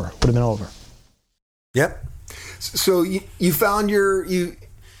 bye-bye, over, would have been over. Yep. So you found your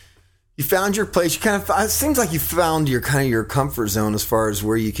place. It seems like you found your comfort zone as far as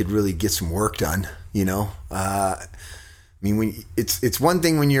where you could really get some work done. It's one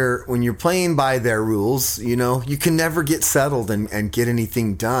thing when you're playing by their rules. You can never get settled and get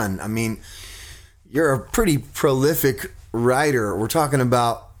anything done. I mean, you're a pretty prolific writer. We're talking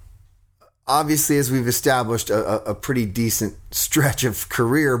about, obviously, as we've established, a pretty decent stretch of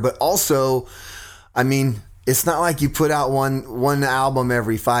career, but also, I mean, it's not like you put out one album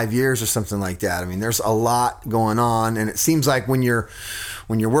every 5 years or something like that. I mean, there's a lot going on, and it seems like when you're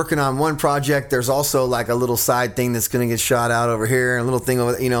working on one project, there's also like a little side thing that's going to get shot out over here, and a little thing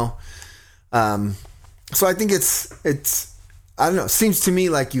over, So I think it's. I don't know. It seems to me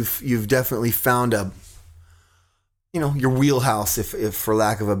like you've definitely found your wheelhouse, if for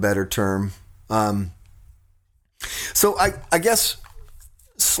lack of a better term. So I guess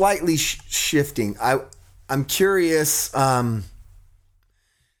slightly shifting. I'm curious. I'm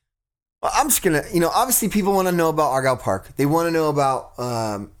just gonna, obviously people want to know about Argyle Park. They want to know about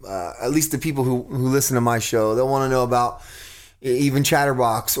at least the people who listen to my show. They'll want to know about even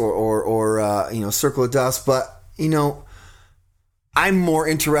Chatterbox or Circle of Dust. But I'm more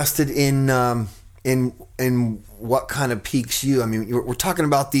interested in what kind of piques you. I mean, we're talking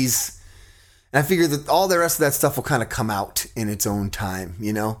about these And I figure that all the rest of that stuff will kind of come out in its own time,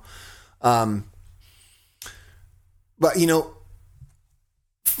 you know? But, you know,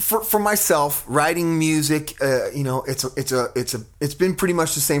 for myself, writing music, you know, it's been pretty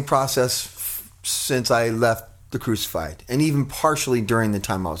much the same process since I left the Crucified, and even partially during the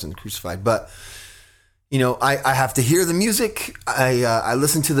time I was in the Crucified. But, you know, I have to hear the music. I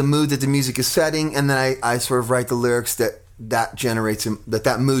listen to the mood that the music is setting, and then I sort of write the lyrics that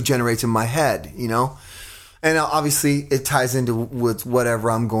mood generates in my head, you know? And obviously it ties into with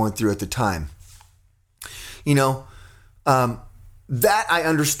whatever I'm going through at the time. You know, that I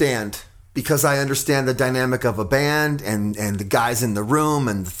understand, because I understand the dynamic of a band and the guys in the room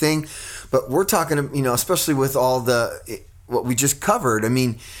and the thing. But we're talking, you know, especially with all what we just covered. I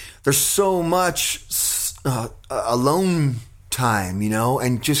mean, there's so much alone time, you know,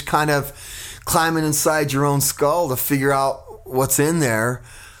 and just kind of climbing inside your own skull to figure out what's in there.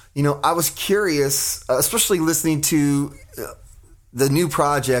 You know, I was curious, especially listening to the new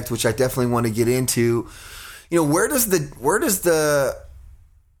project, which I definitely want to get into. You know, where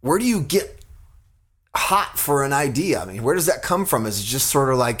do you get hot for an idea? I mean, where does that come from? Is it just sort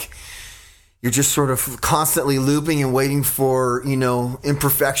of like you're just sort of constantly looping and waiting for, you know,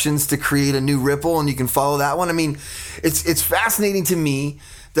 imperfections to create a new ripple and you can follow that one? I mean, it's fascinating to me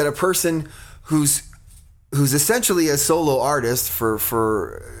that a person who's essentially a solo artist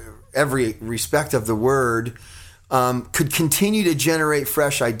for every respect of the word could continue to generate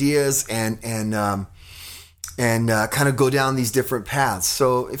fresh ideas and kind of go down these different paths.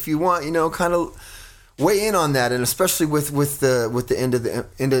 So if you want, you know, kind of weigh in on that, and especially with the end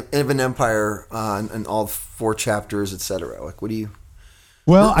of an Empire and all 4 chapters, etc. Like, what do you?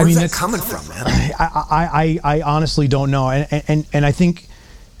 Well, where's I mean, that coming from, man? I honestly don't know, and I think,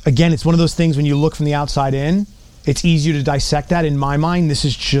 again, it's one of those things when you look from the outside in, it's easier to dissect that. In my mind, this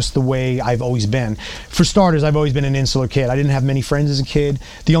is just the way I've always been. For starters, I've always been an insular kid. I didn't have many friends as a kid.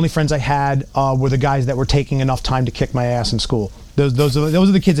 The only friends I had were the guys that were taking enough time to kick my ass in school. Those are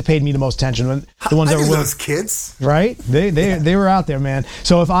the kids that paid me the most attention. The ones that were those kids, right? They were out there, man.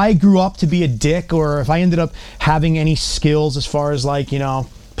 So if I grew up to be a dick, or if I ended up having any skills as far as, like, you know,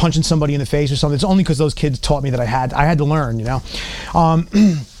 punching somebody in the face or something, it's only because those kids taught me that I had to learn, you know.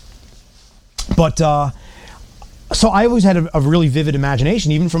 So I always had a really vivid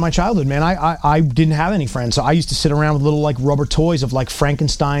imagination, even from my childhood, man. I didn't have any friends, so I used to sit around with little, like, rubber toys of, like,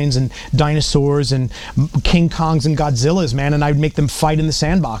 Frankensteins and dinosaurs and King Kongs and Godzillas, man, and I'd make them fight in the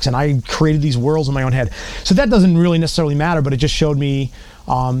sandbox, and I created these worlds in my own head. So that doesn't really necessarily matter, but it just showed me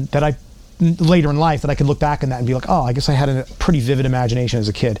that later in life, that I could look back on that and be like, oh, I guess I had a pretty vivid imagination as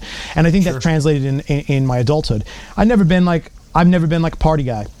a kid. And I think that translated in my adulthood. I've never been like a party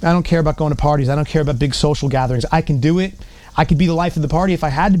guy. I don't care about going to parties. I don't care about big social gatherings. I can do it. I could be the life of the party if I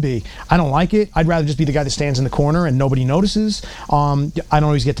had to be. I don't like it. I'd rather just be the guy that stands in the corner and nobody notices. I don't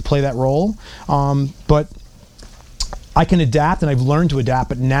always get to play that role. But I can adapt, and I've learned to adapt.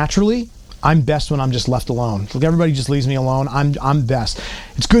 But naturally, I'm best when I'm just left alone. Like, everybody just leaves me alone. I'm best.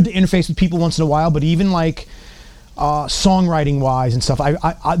 It's good to interface with people once in a while, but even, like, songwriting wise and stuff,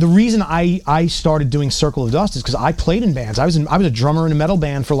 the reason I started doing Circle of Dust is because I played in bands. I was a drummer in a metal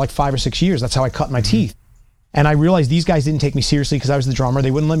band for like 5 or 6 years. That's how I cut my teeth. And I realized these guys didn't take me seriously because I was the drummer.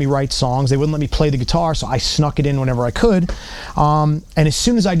 They wouldn't let me write songs. They wouldn't let me play the guitar, so I snuck it in whenever I could. And as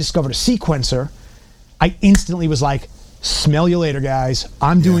soon as I discovered a sequencer, I instantly was like, smell you later, guys.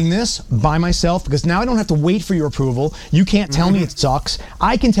 I'm doing this by myself, because now I don't have to wait for your approval. You can't tell me it sucks.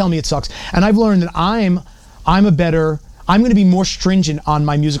 I can tell me it sucks. And I've learned that I'm going to be more stringent on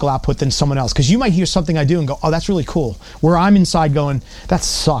my musical output than someone else, because you might hear something I do and go, oh, that's really cool, where I'm inside going, that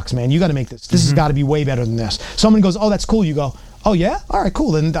sucks, man. You got to make this has got to be way better than this. Someone goes, oh, that's cool. You go, oh yeah, all right,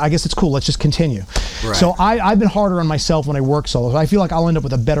 cool, then I guess it's cool, let's just continue. Right. So I've been harder on myself when I work solo. I feel like I'll end up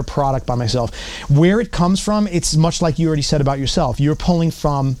with a better product by myself. Where it comes from, it's much like you already said about yourself. You're pulling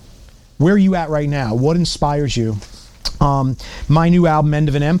from where are you at right now, what inspires you. My new album, End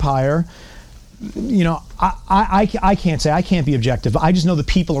of an Empire, you know, I can't say, I can't be objective. I just know the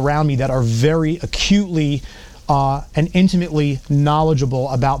people around me that are very acutely and intimately knowledgeable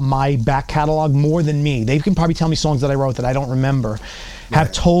about my back catalog more than me. They can probably tell me songs that I wrote that I don't remember.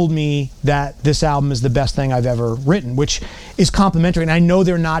 Have told me that this album is the best thing I've ever written, which is complimentary. And I know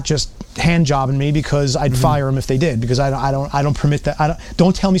they're not just hand jobbing me, because I'd fire them if they did, because I don't permit that.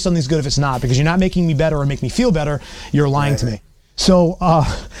 Don't tell me something's good if it's not, because you're not making me better or make me feel better. You're lying to me. So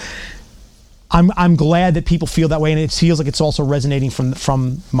I'm glad that people feel that way, and it feels like it's also resonating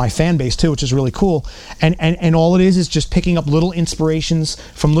from my fan base too, which is really cool. And all it is just picking up little inspirations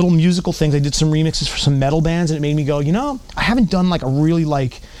from little musical things. I did some remixes for some metal bands, and it made me go, you know, I haven't done like a really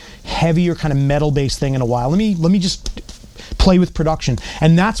like heavier kind of metal-based thing in a while. Let me just play with production.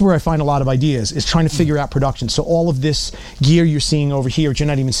 And that's where I find a lot of ideas, is trying to figure out production. So all of this gear you're seeing over here, which you're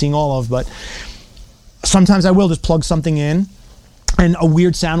not even seeing all of, but sometimes I will just plug something in and a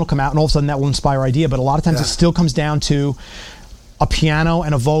weird sound will come out and all of a sudden that will inspire idea. But a lot of times it still comes down to a piano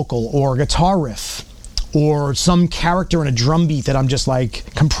and a vocal or a guitar riff or some character in a drum beat that I'm just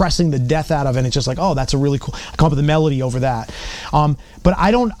like compressing the death out of, and it's just like, oh, that's a really cool, I come up with a melody over that. But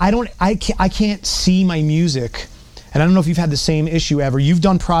I can't see my music. And I don't know if you've had the same issue ever. You've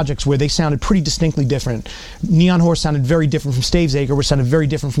done projects where they sounded pretty distinctly different. Neon Horse sounded very different from Stavesacre, which sounded very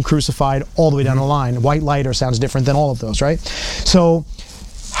different from Crucified, all the way down the line. White Lighter sounds different than all of those, right? So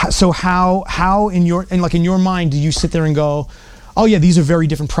how in your mind do you sit there and go, oh yeah, these are very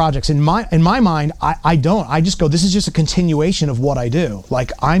different projects? In my mind, I don't. I just go, this is just a continuation of what I do.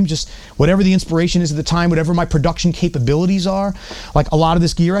 Like, I'm just, whatever the inspiration is at the time, whatever my production capabilities are, like a lot of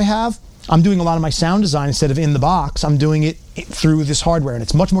this gear I have, I'm doing a lot of my sound design instead of in the box. I'm doing it through this hardware, and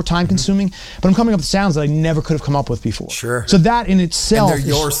it's much more time consuming, but I'm coming up with sounds that I never could have come up with before. Sure. So that in itself. And they're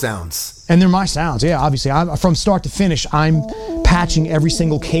your sounds. And they're my sounds, yeah, obviously. From start to finish, I'm patching every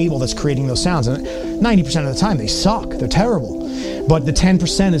single cable that's creating those sounds. And 90% of the time, they suck. They're terrible. But the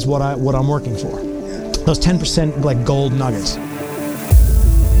 10% is what I'm working for. Those 10% like gold nuggets.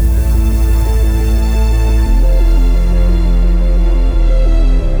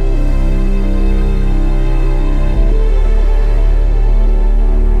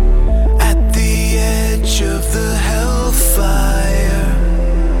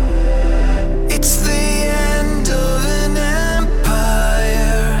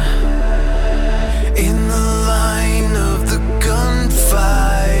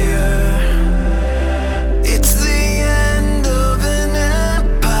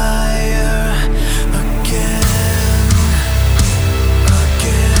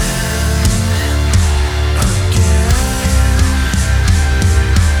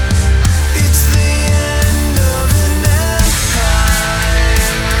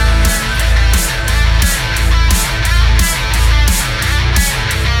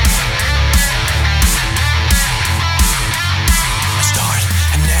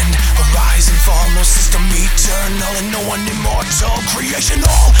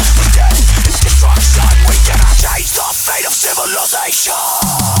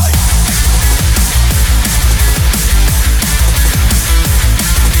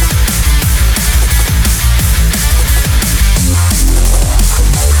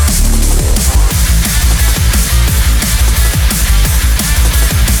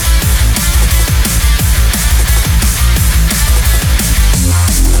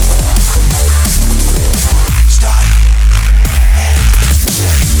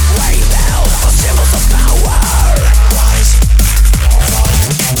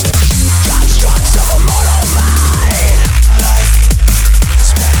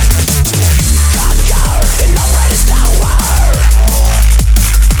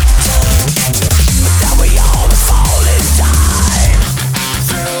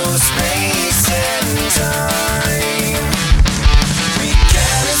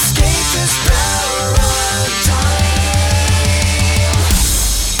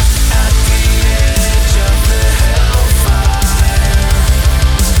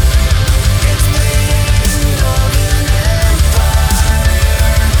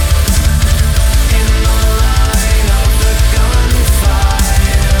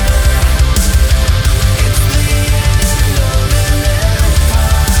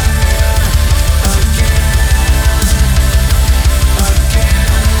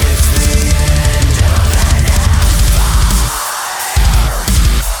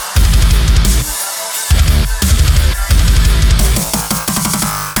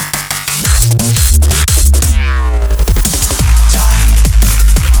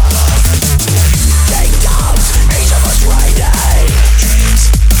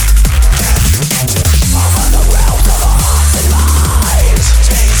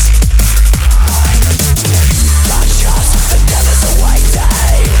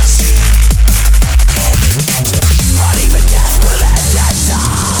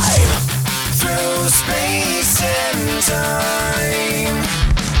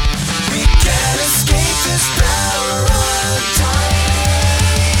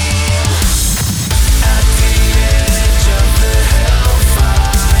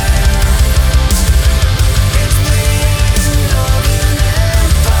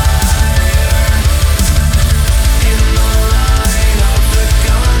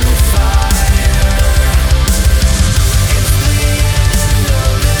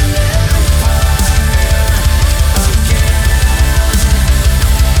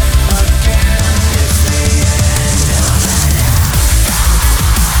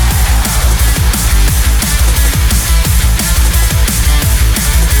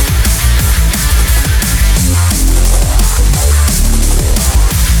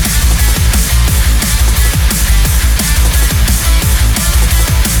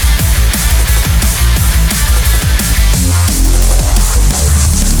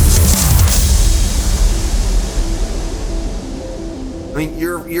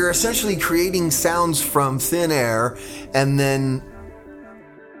 you're essentially creating sounds from thin air, and then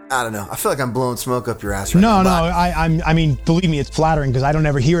I don't know. I feel like I'm blowing smoke up your ass right now. No, I mean, believe me, it's flattering because I don't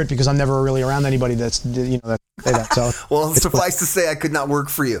ever hear it because I'm never really around anybody that say that. So well, suffice to say, I could not work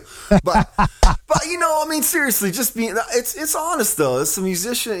for you. But I mean, seriously, just being it's honest though. It's a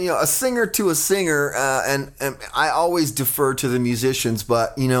musician, a singer to a singer, and I always defer to the musicians,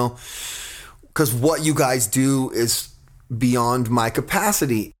 but because what you guys do is beyond my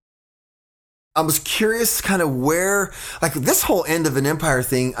capacity. I was curious kind of where, like this whole End of an Empire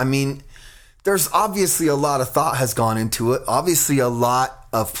thing, I mean, there's obviously a lot of thought has gone into it. Obviously a lot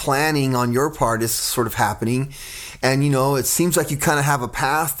of planning on your part is sort of happening. And, it seems like you kind of have a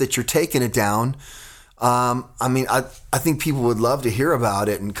path that you're taking it down. I mean, I think people would love to hear about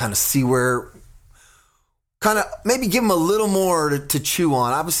it and kind of see where, kind of maybe give them a little more to chew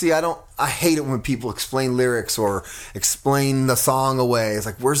on. Obviously, I hate it when people explain lyrics or explain the song away. It's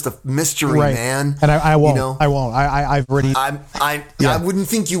like, where's the mystery, right. man? And I won't. I won't. I've already. I wouldn't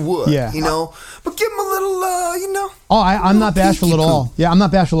think you would. Yeah. But give them a little. Oh, I'm not bashful at all. Yeah, I'm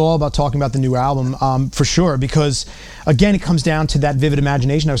not bashful at all about talking about the new album, for sure. Because again, it comes down to that vivid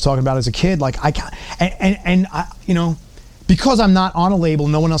imagination I was talking about as a kid. Like I can't, and I, because I'm not on a label,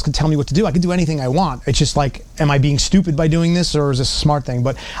 no one else can tell me what to do. I can do anything I want. It's just like, am I being stupid by doing this, or is this a smart thing?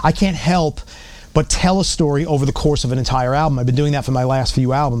 But I can't help but tell a story over the course of an entire album. I've been doing that for my last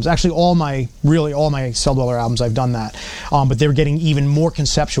few albums. Actually, all my Cell Dweller albums, I've done that. But they're getting even more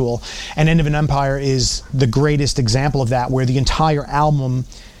conceptual. And End of an Empire is the greatest example of that, where the entire album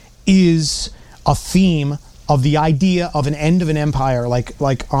is a theme of the idea of an end of an empire,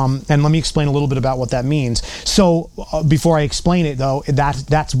 and let me explain a little bit about what that means. So before I explain it, though,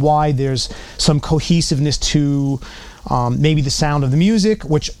 that's why there's some cohesiveness to maybe the sound of the music,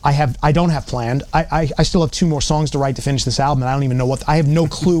 which I don't have planned. I still have 2 more songs to write to finish this album, and I don't even know I have no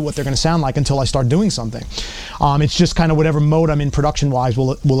clue what they're going to sound like until I start doing something. It's just kind of whatever mode I'm in production-wise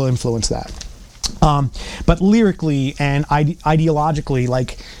will influence that. But lyrically and ideologically,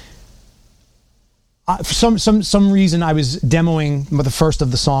 like. For some reason, I was demoing the first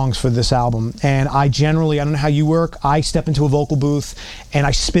of the songs for this album, and I don't know how you work, I step into a vocal booth and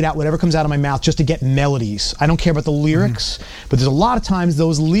I spit out whatever comes out of my mouth just to get melodies. I don't care about the lyrics, but there's a lot of times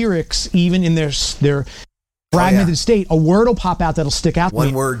those lyrics, even in their fragmented state, a word will pop out that'll stick out to me.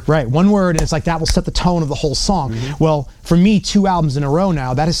 One word. Right, one word, and it's like that will set the tone of the whole song. Well, for me, 2 albums in a row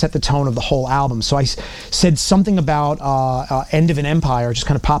now, that has set the tone of the whole album. So I said something about End of an Empire, just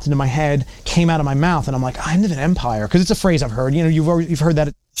kind of popped into my head, came out of my mouth, and I'm like, End of an Empire, because it's a phrase I've heard. You've heard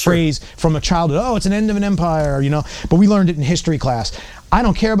that phrase from a childhood. Oh, it's an end of an empire, But we learned it in history class. I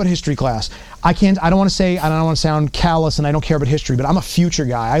don't care about history class. I don't want to sound callous, and I don't care about history, but I'm a future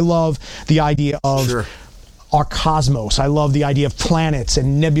guy. I love the idea of our cosmos. I love the idea of planets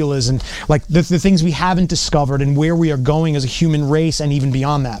and nebulas and like the things we haven't discovered and where we are going as a human race and even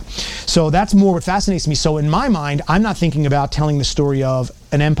beyond that. So that's more what fascinates me. So in my mind, I'm not thinking about telling the story of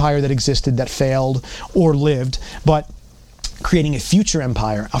an empire that existed, that failed or lived, but creating a future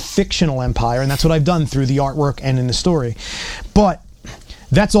empire, a fictional empire, and that's what I've done through the artwork and in the story. But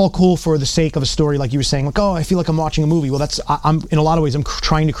that's all cool for the sake of a story, like you were saying, like, oh, I feel like I'm watching a movie. Well, I'm in a lot of ways, I'm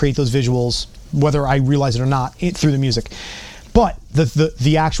trying to create those visuals, whether I realize it or not, through the music. But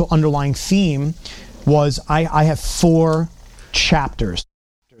the actual underlying theme was I have 4 chapters.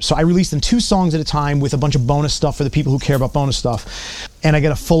 So I release them 2 songs at a time with a bunch of bonus stuff for the people who care about bonus stuff. And I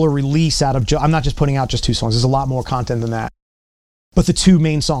get a fuller release out of, I'm not just putting out just 2 songs. There's a lot more content than that. But the 2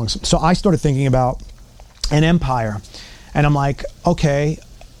 main songs. So I started thinking about an empire. And I'm like, okay,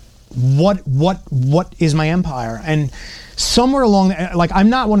 what is my empire? And somewhere along, like, I'm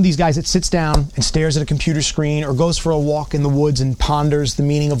not one of these guys that sits down and stares at a computer screen or goes for a walk in the woods and ponders the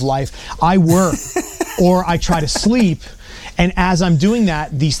meaning of life. I work or I try to sleep. And as I'm doing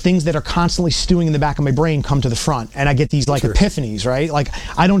that, these things that are constantly stewing in the back of my brain come to the front. And I get these like epiphanies, right? Like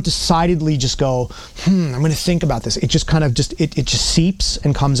I don't decidedly just go, I'm going to think about this. It just kind of it just seeps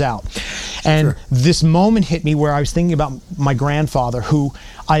and comes out. And this moment hit me where I was thinking about my grandfather, who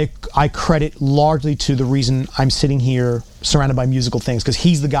I credit largely to the reason I'm sitting here surrounded by musical things, because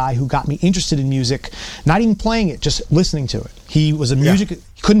he's the guy who got me interested in music, not even playing it, just listening to it. He was he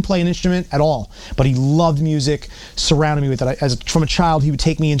couldn't play an instrument at all, but he loved music, surrounded me with it. From a child, he would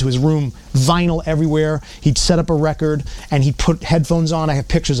take me into his room, vinyl everywhere. He'd set up a record and he'd put headphones on. I have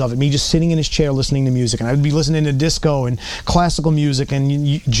pictures of it, me just sitting in his chair listening to music. And I would be listening to disco and classical music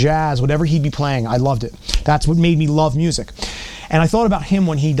and jazz, whatever he'd be playing. I loved it. That's what made me love music. And I thought about him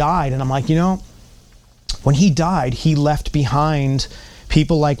when he died, and I'm like, when he died, he left behind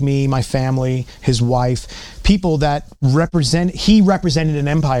people like me, my family, his wife, people that he represented an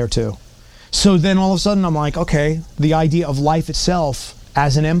empire to. So then all of a sudden I'm like, okay, the idea of life itself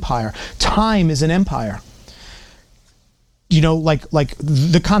as an empire. Time is an empire. You know, like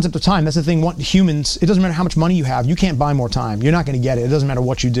the concept of time, that's the thing. What humans, it doesn't matter how much money you have, you can't buy more time. You're not going to get it. It doesn't matter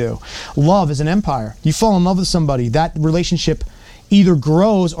what you do. Love is an empire. You fall in love with somebody, that relationship either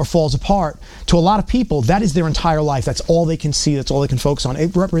grows or falls apart. To a lot of people, that is their entire life. That's all they can see. That's all they can focus on.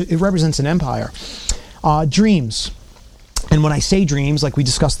 It represents an empire. Dreams. And when I say dreams, like we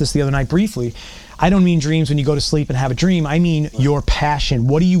discussed this the other night briefly, I don't mean dreams when you go to sleep and have a dream. I mean your passion.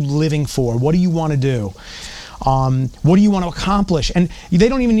 What are you living for? What do you want to do? What do you want to accomplish? And they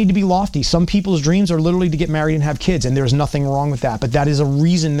don't even need to be lofty. Some people's dreams are literally to get married and have kids, and there's nothing wrong with that. But that is a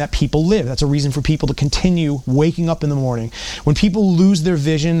reason that people live. That's a reason for people to continue waking up in the morning. When people lose their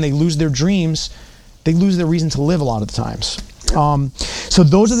vision, they lose their dreams, they lose their reason to live a lot of the times. So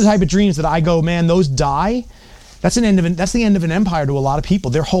those are the type of dreams that I go, man, those die. That's the end of an empire to a lot of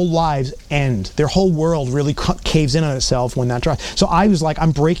people. Their whole lives end. Their whole world really caves in on itself when that dies. So I was like,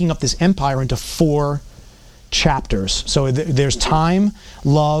 I'm breaking up this empire into 4 chapters. So there's time,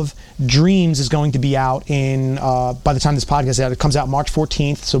 love, dreams is going to be out in, by the time this podcast is out, it comes out March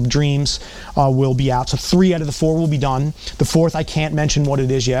 14th, so dreams will be out. So 3 out of the 4 will be done. The 4th, I can't mention what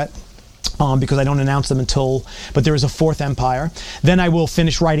it is yet. Because I don't announce them but there is a 4th empire. Then I will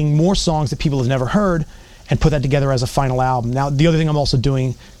finish writing more songs that people have never heard and put that together as a final album. Now, the other thing I'm also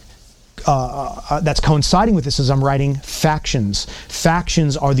doing that's coinciding with this is I'm writing factions.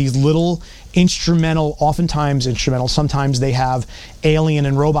 Factions are these little oftentimes instrumental, sometimes they have alien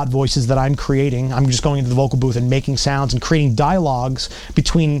and robot voices that I'm creating. I'm just going into the vocal booth and making sounds and creating dialogues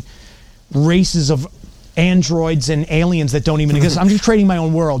between races of androids and aliens that don't even exist. I'm just creating my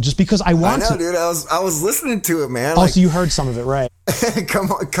own world just because I want to. I know, dude. I was listening to it, man. Oh, so you heard some of it, right?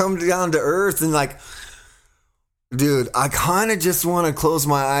 come down to earth and like, dude, I kind of just want to close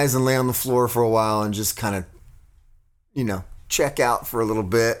my eyes and lay on the floor for a while and just kind of, check out for a little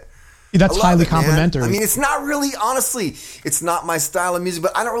bit. That's highly complimentary. I mean, it's not really, honestly, it's not my style of music,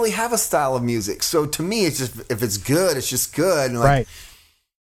 but I don't really have a style of music. So to me, it's just, if it's good, it's just good. And like, right.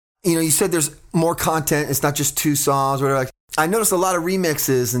 You said there's more content. It's not just 2 songs or whatever. Like, I noticed a lot of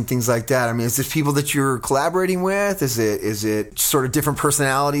remixes and things like that. I mean, is it people that you're collaborating with? Is it sort of different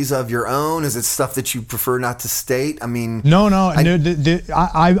personalities of your own? Is it stuff that you prefer not to state? I mean, no.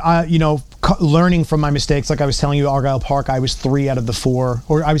 I learning from my mistakes, like I was telling you, Argyle Park, I was 3 out of the 4,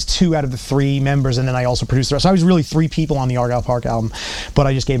 or I was 2 out of the 3 members, and then I also produced the rest. So I was really 3 people on the Argyle Park album, but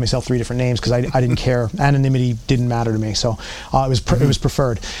I just gave myself 3 different names because I didn't care. Anonymity didn't matter to me, so it was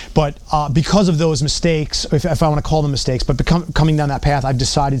preferred. But because of those mistakes, if I want to call them mistakes, but coming down that path, I've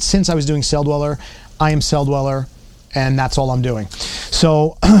decided since I was doing Cell Dweller, I am Cell Dweller, and that's all I'm doing.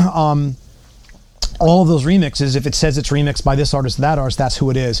 So all of those remixes, if it says it's remixed by this artist, that artist, that's who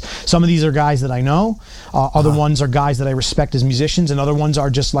it is. Some of these are guys that I know. Other ones are guys that I respect as musicians, and other ones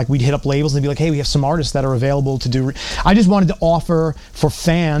are just like we'd hit up labels and be like, hey, we have some artists that are available to do. I just wanted to offer for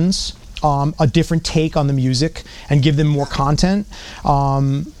fans a different take on the music and give them more content.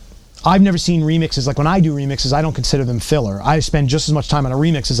 I've never seen remixes. Like when I do remixes, I don't consider them filler. I spend just as much time on a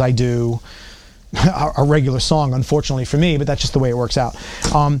remix as I do a regular song, unfortunately for me, but that's just the way it works out.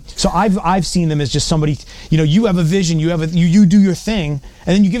 So I've seen them as just somebody, you have a vision, you do your thing,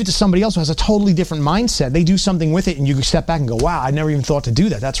 and then you give it to somebody else who has a totally different mindset. They do something with it, and you step back and go, wow, I never even thought to do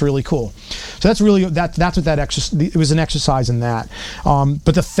that. That's really cool. So that's really, that's what that exercise, it was an exercise in that.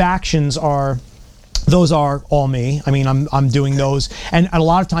 But the factions those are all me. I mean, I'm doing those, and a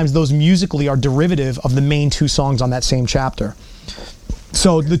lot of times those musically are derivative of the main 2 songs on that same chapter.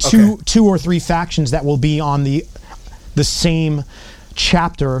 So the two or 3 factions that will be on the same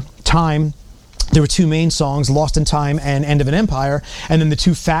chapter, Time, there were 2 main songs, Lost in Time and End of an Empire, and then the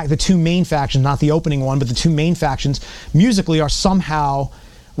two main factions, not the opening one, but the 2 main factions musically are somehow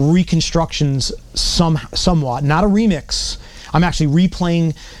reconstructions, somewhat, not a remix. I'm actually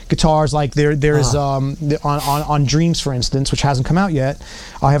replaying guitars, like there's on Dreams, for instance, which hasn't come out yet.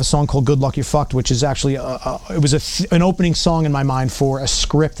 I have a song called Good Luck You're Fucked, which is actually it was an opening song in my mind for a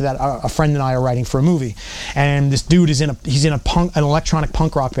script that a friend and I are writing for a movie. And this dude is an electronic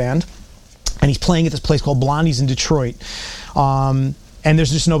punk rock band, and he's playing at this place called Blondie's in Detroit. And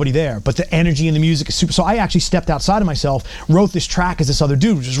there's just nobody there, but the energy in the music is super. So I actually stepped outside of myself, wrote this track as this other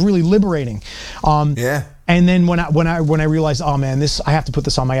dude, which was really liberating. And then when I realized, oh man, I have to put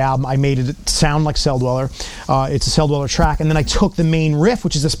this on my album, I made it sound like Cell Dweller. It's a Cell Dweller track, and then I took the main riff,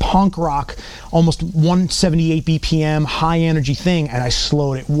 which is this punk rock, almost 178 BPM, high energy thing, and I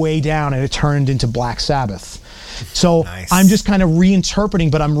slowed it way down, and it turned into Black Sabbath. So nice. I'm just kind of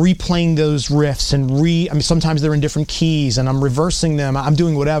reinterpreting, but I'm replaying those riffs and I mean, sometimes they're in different keys, and I'm reversing them. I'm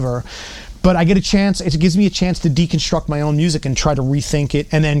doing whatever. But I get a chance, it gives me a chance to deconstruct my own music and try to rethink it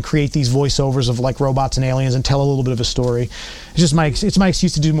and then create these voiceovers of like robots and aliens and tell a little bit of a story. It's just it's my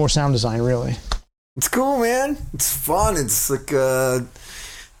excuse to do more sound design, really. It's cool, man. It's fun. It's like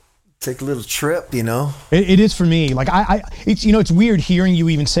take a little trip, you know? It is for me. Like it's, you know, it's weird hearing you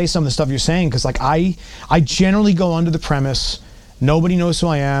even say some of the stuff you're saying, because like I generally go under the premise, nobody knows who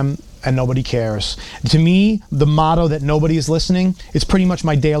I am, and nobody cares. To me, the motto that nobody is listening is pretty much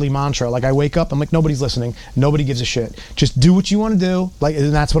my daily mantra. Like I wake up, I'm like, nobody's listening. Nobody gives a shit. Just do what you want to do. Like,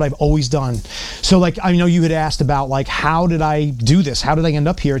 and that's what I've always done. So like, I know you had asked about like, how did I do this? How did I end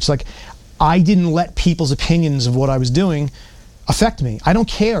up here? It's like, I didn't let people's opinions of what I was doing affect me. I don't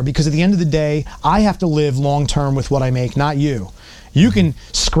care, because at the end of the day, I have to live long term with what I make, not you. You can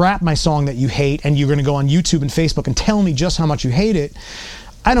scrap my song that you hate, and you're going to go on YouTube and Facebook and tell me just how much you hate it.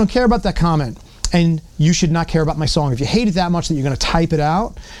 I don't care about that comment, and you should not care about my song. If you hate it that much that you're going to type it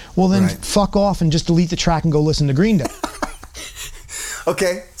out, well then fuck off and just delete the track and go listen to Green Day.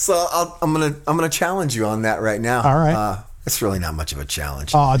 Okay, so I'm gonna challenge you on that right now. All right. It's really not much of a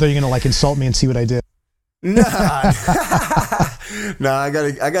challenge. Oh, I thought you were gonna like insult me and see what I did. Nah, no, I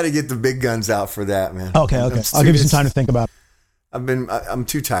gotta get the big guns out for that, man. Okay. I'll give you some time to think about it. I'm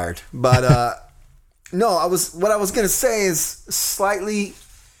too tired, but no, what I was gonna say is slightly.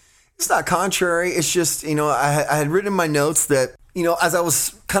 It's not contrary. It's just, you know, I had written in my notes that, you know, as I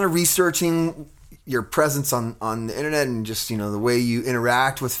was kind of researching your presence on the internet and just, you know, the way you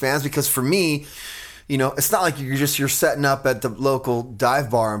interact with fans, because for me, you know, it's not like you're setting up at the local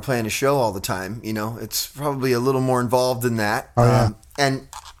dive bar and playing a show all the time. You know, it's probably a little more involved than that. Oh, yeah.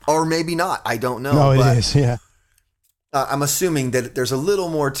 Or maybe not. I don't know. No, it is. Yeah. I'm assuming that there's a little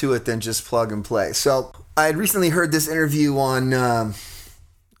more to it than just plug and play. So I had recently heard this interview on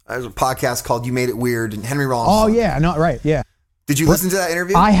there's a podcast called You Made It Weird, and Henry Rollins. Oh yeah, no, right, yeah. Did you listen to that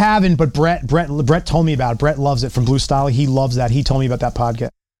interview? I haven't, but Brett told me about it. Brett loves it from Blue Style. He loves that. He told me about that podcast.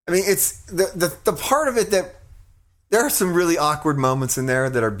 I mean, it's the part of it that there are some really awkward moments in there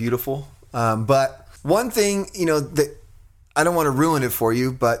that are beautiful. But one thing, you know, that I don't want to ruin it for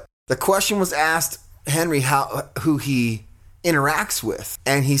you, but the question was asked Henry who he interacts with,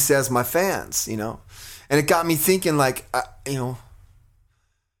 and he says my fans, you know, and it got me thinking, like, you know,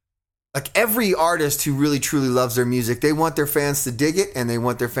 like every artist who really truly loves their music, they want their fans to dig it, and they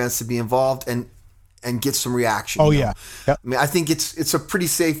want their fans to be involved and get some reaction. Oh, yeah. Yep. I mean, I think it's a pretty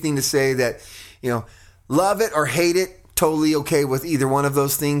safe thing to say that, you know, love it or hate it, totally okay with either one of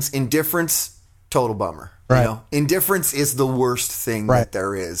those things. Indifference, total bummer. Right. You know, indifference is the worst thing that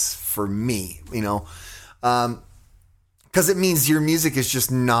there is for me, you know, because it means your music is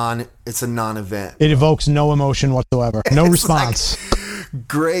just it's a non-event. It evokes no emotion whatsoever. No response. Like,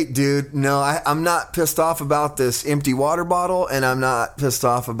 great, dude. No, I'm not pissed off about this empty water bottle, and I'm not pissed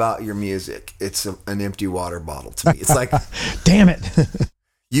off about your music. It's an empty water bottle to me. It's like, damn it.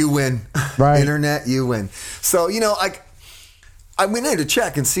 You win. Right. Internet, you win. So, you know, like, I went in to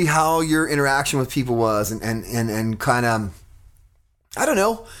check and see how your interaction with people was, and kind of, I don't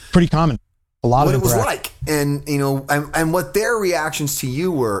know. Pretty common. A lot what of it was like, and, you know, and what their reactions to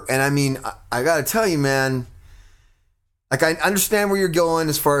you were. And I mean, I got to tell you, man, like, I understand where you're going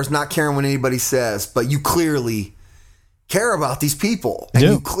as far as not caring what anybody says, but you clearly care about these people, and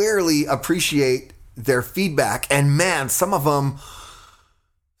you clearly appreciate their feedback. And man, some of them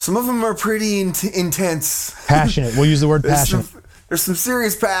are pretty intense. Passionate. We'll use the word passionate. There's some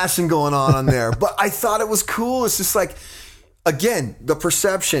serious passion going on there, but I thought it was cool. It's just like, again, the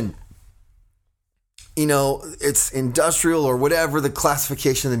perception, you know, it's industrial or whatever the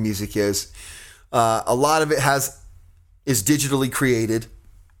classification of the music is. A lot of it is digitally created.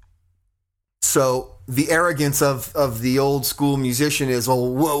 So the arrogance of the old school musician is,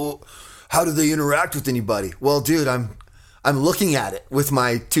 whoa, how do they interact with anybody? Well, dude, I'm looking at it with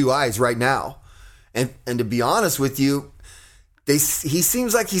my two eyes right now. And to be honest with you, he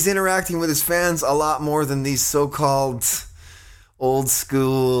seems like he's interacting with his fans a lot more than these so-called old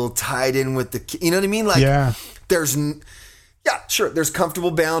school tied in with the, you know what I mean? Like, there's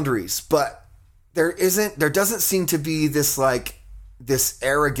comfortable boundaries, but there doesn't seem to be this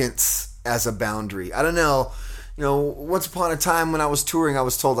arrogance as a boundary. I don't know. You know, once upon a time when I was touring, I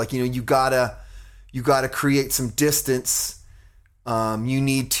was told, like, you know, you gotta create some distance. You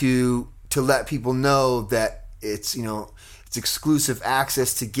need to to let people know that it's, you know, it's exclusive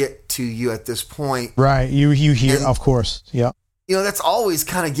access to get to you at this point. Right. You hear, And, of course. Yeah. you know, that's always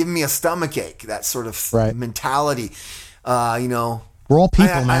kind of given me a stomach ache, that sort of mentality. You know, we're all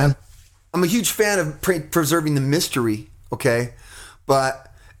people, man. I'm a huge fan of preserving the mystery. Okay.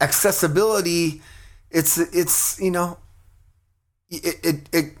 But accessibility, it's, you know,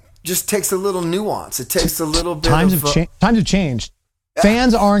 it just takes a little nuance. It takes a little bit times have changed. Yeah,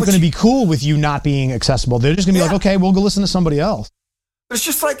 fans aren't going to be cool with you not being accessible. They're just going to be like, okay, we'll go listen to somebody else. It's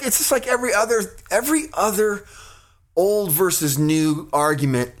just like every other old versus new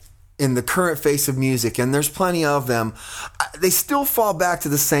argument in the current face of music, and there's plenty of them. They still fall back to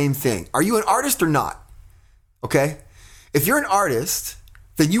the same thing. Are you an artist or not? Okay? If you're an artist,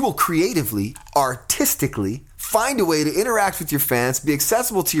 then you will creatively, artistically find a way to interact with your fans, be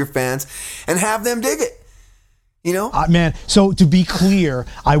accessible to your fans, and have them dig it. You know? Man, so to be clear,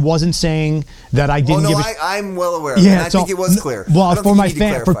 I wasn't saying that I didn't give I'm well aware of it. I think it was clear. Well,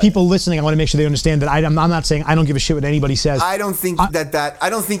 for people listening, I want to make sure they understand that I'm not saying I don't give a shit what anybody says. I don't think I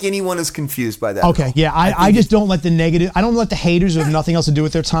don't think anyone is confused by that. Okay, yeah, I just don't let I don't let the haters who have nothing else to do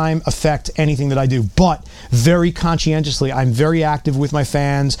with their time affect anything that I do. But very conscientiously, I'm very active with my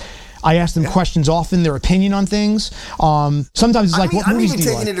fans. I ask them questions often, their opinion on things. Sometimes it's like, what movies do you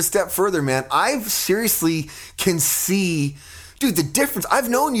like? I'm even taking it a step further, man. I seriously can see, dude, the difference. I've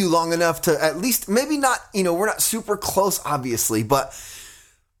known you long enough to at least, maybe not, you know, we're not super close, obviously, but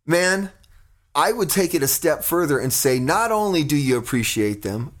man, I would take it a step further and say, not only do you appreciate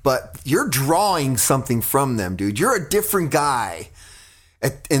them, but you're drawing something from them, dude. You're a different guy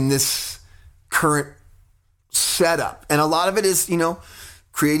in this current setup. And a lot of it is, you know,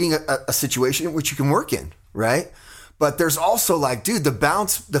 creating a situation in which you can work in, right? But there's also like, dude,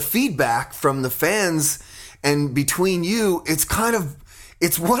 the feedback from the fans and between you, it's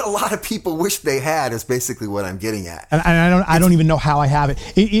what a lot of people wish they had, is basically what I'm getting at. And I don't even know how I have it.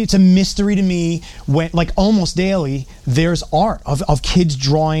 It's a mystery to me when, like, almost daily, there's art of kids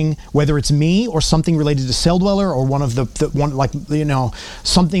drawing, whether it's me or something related to Cell Dweller or one of the one, like, you know,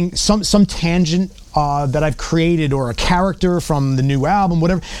 something, some tangent that I've created, or a character from the new album,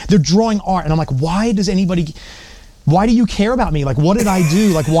 whatever. They're drawing art, and I'm like, why do you care about me? Like, what did I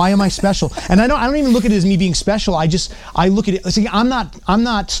do? Like, why am I special? And I don't even look at it as me being special. I look at it. See, I'm not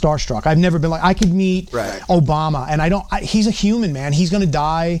starstruck. I've never been like, I could meet Obama, and he's a human, man. He's gonna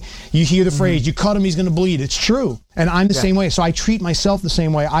die. You hear the phrase, you cut him, he's gonna bleed. It's true. And I'm the same way. So I treat myself the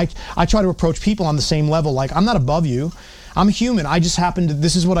same way. I try to approach people on the same level. Like, I'm not above you. I'm a human. I just happen to,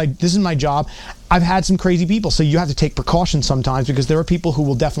 this is my job. I've had some crazy people, so you have to take precautions sometimes, because there are people who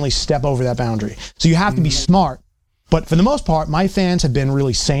will definitely step over that boundary. So you have to be smart. But for the most part, my fans have been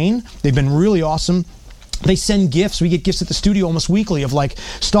really sane. They've been really awesome. They send gifts. We get gifts at the studio almost weekly of, like,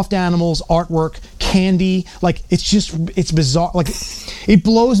 stuffed animals, artwork, candy. Like, it's bizarre. Like, it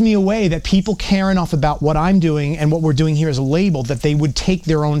blows me away that people care enough about what I'm doing and what we're doing here as a label that they would take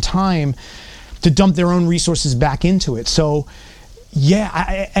their own time to dump their own resources back into it. So,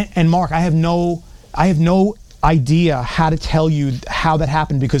 yeah, and Mark, I have no idea how to tell you how that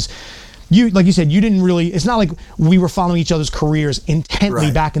happened, because you, like you said, you didn't really, it's not like we were following each other's careers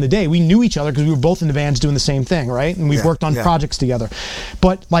intently back in the day. We knew each other because we were both in the bands doing the same thing, right? And we've worked on projects together.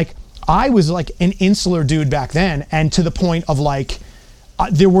 But, like, I was like an insular dude back then, and to the point of, like,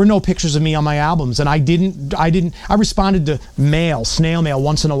 there were no pictures of me on my albums, and I responded to snail mail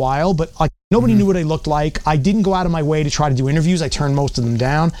once in a while, but, like, nobody knew what I looked like. I didn't go out of my way to try to do interviews. I turned most of them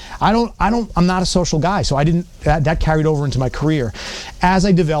down. I'm not a social guy, so that carried over into my career. As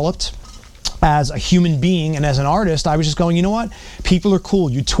I developed as a human being and as an artist, I was just going, you know what? People are cool.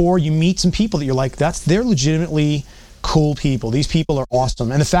 You tour, you meet some people that you're like, they're legitimately cool people. These people are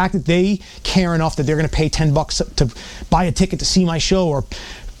awesome. And the fact that they care enough that they're going to pay $10 to buy a ticket to see my show, or,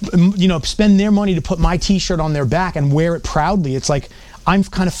 you know, spend their money to put my t-shirt on their back and wear it proudly. It's like, I'm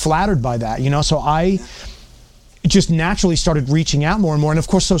kind of flattered by that, you know? So I just naturally started reaching out more and more. And of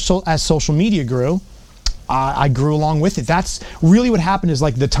course, as social media grew, I grew along with it. That's really what happened, is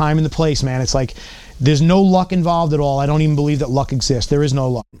like the time and the place, man. It's like, there's no luck involved at all. I don't even believe that luck exists. There is no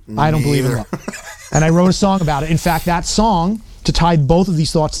luck. I don't believe in luck. And I wrote a song about it. In fact, that song, to tie both of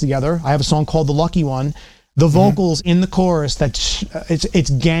these thoughts together, I have a song called The Lucky One. The vocals in the chorus, it's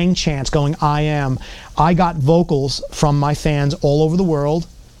gang chants going, I am. I got vocals from my fans all over the world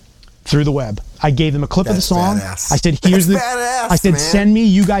through the web. I gave them a clip of the song. Badass. I said, I said, send me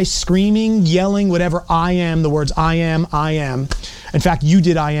you guys screaming, yelling, whatever. I am, the words I am, I am. In fact, you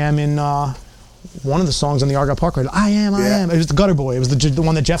did I am in one of the songs on the Argyle Park Ride. I am. It was the Gutter Boy. It was the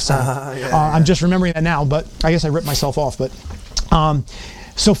one that Jeff sang. I'm just remembering that now, but I guess I ripped myself off. But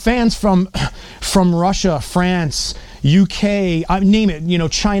So fans from Russia, France, UK, name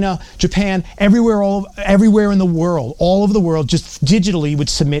it, China, Japan, everywhere in the world, all over the world, just digitally would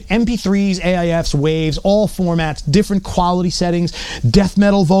submit MP3s, AIFs, waves, all formats, different quality settings, death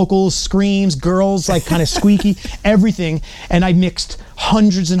metal vocals, screams, girls, like kind of squeaky, everything. And I mixed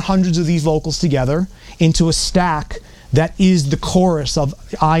hundreds and hundreds of these vocals together into a stack that is the chorus of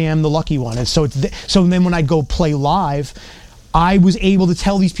I Am the Lucky One. And so so then when I go play live, I was able to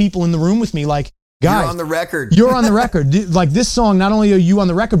tell these people in the room with me, like, guys, you're on the record. You're on the record. Like, this song, not only are you on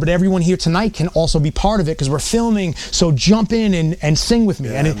the record, but everyone here tonight can also be part of it because we're filming. So jump in and sing with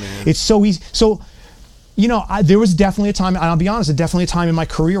me. Yeah, and it's so easy. So, there was definitely a time, and I'll be honest, definitely a time in my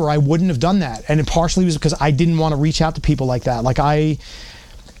career where I wouldn't have done that. And it partially was because I didn't want to reach out to people like that. Like, I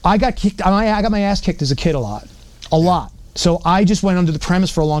got my ass kicked as a kid a lot. So I just went under the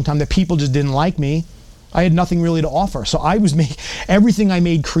premise for a long time that people just didn't like me. I had nothing really to offer. So I was everything I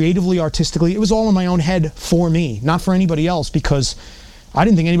made creatively, artistically, it was all in my own head for me, not for anybody else, because I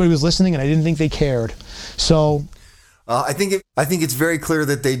didn't think anybody was listening and I didn't think they cared. So I think it's very clear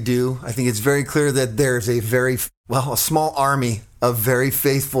that they do. I think it's very clear that there's a small army of very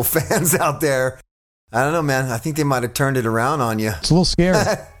faithful fans out there. I don't know, man. I think they might have turned it around on you. It's a little scary.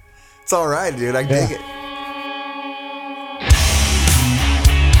 It's all right, dude. I dig it.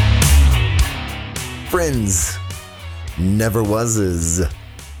 Friends, never wases,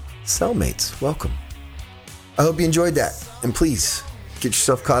 cellmates, welcome. I hope you enjoyed that. And please, get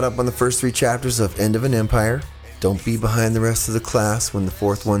yourself caught up on the first 3 chapters of End of an Empire. Don't be behind the rest of the class when the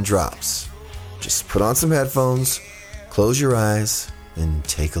 4th one drops. Just put on some headphones, close your eyes, and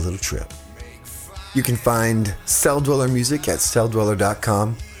take a little trip. You can find Cell Dweller music at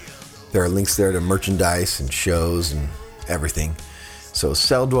celldweller.com. There are links there to merchandise and shows and everything. So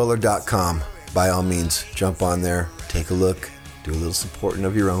celldweller.com. By all means, jump on there, take a look, do a little supporting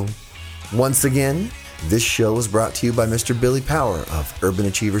of your own. Once again, this show is brought to you by Mr. Billy Power of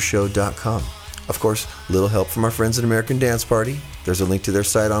UrbanAchieverShow.com. Of course, a little help from our friends at American Dance Party. There's a link to their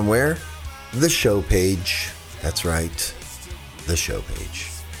site on where? The show page. That's right, the show page.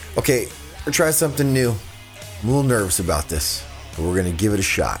 Okay, we're trying something new. I'm a little nervous about this, but we're going to give it a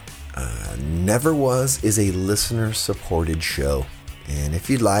shot. Never Was is a listener-supported show. And if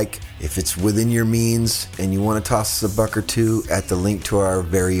you'd like, if it's within your means and you want to toss us a buck or two at the link to our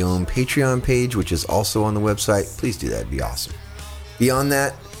very own Patreon page, which is also on the website, please do that. It'd be awesome. Beyond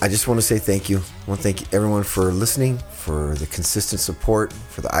that, I just want to say thank you. I want to thank everyone for listening, for the consistent support,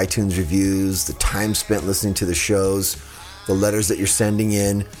 for the iTunes reviews, the time spent listening to the shows, the letters that you're sending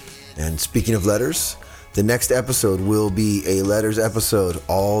in. And speaking of letters, the next episode will be a letters episode.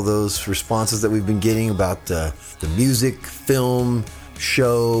 All those responses that we've been getting about the music, film,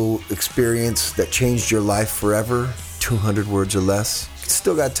 show experience that changed your life forever, 200 words or less.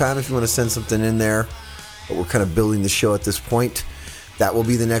 Still got time if you want to send something in there, but we're kind of building the show at this point. That will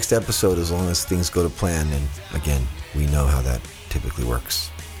be the next episode as long as things go to plan, and again, we know how that typically works.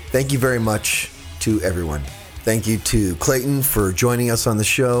 Thank you very much to everyone. Thank you to Clayton for joining us on the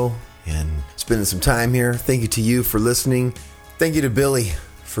show and spending some time here. Thank you to you for listening. Thank you to Billy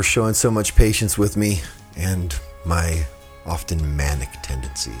for showing so much patience with me and my often manic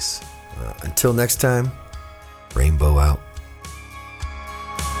tendencies. Until next time, Rainbow out.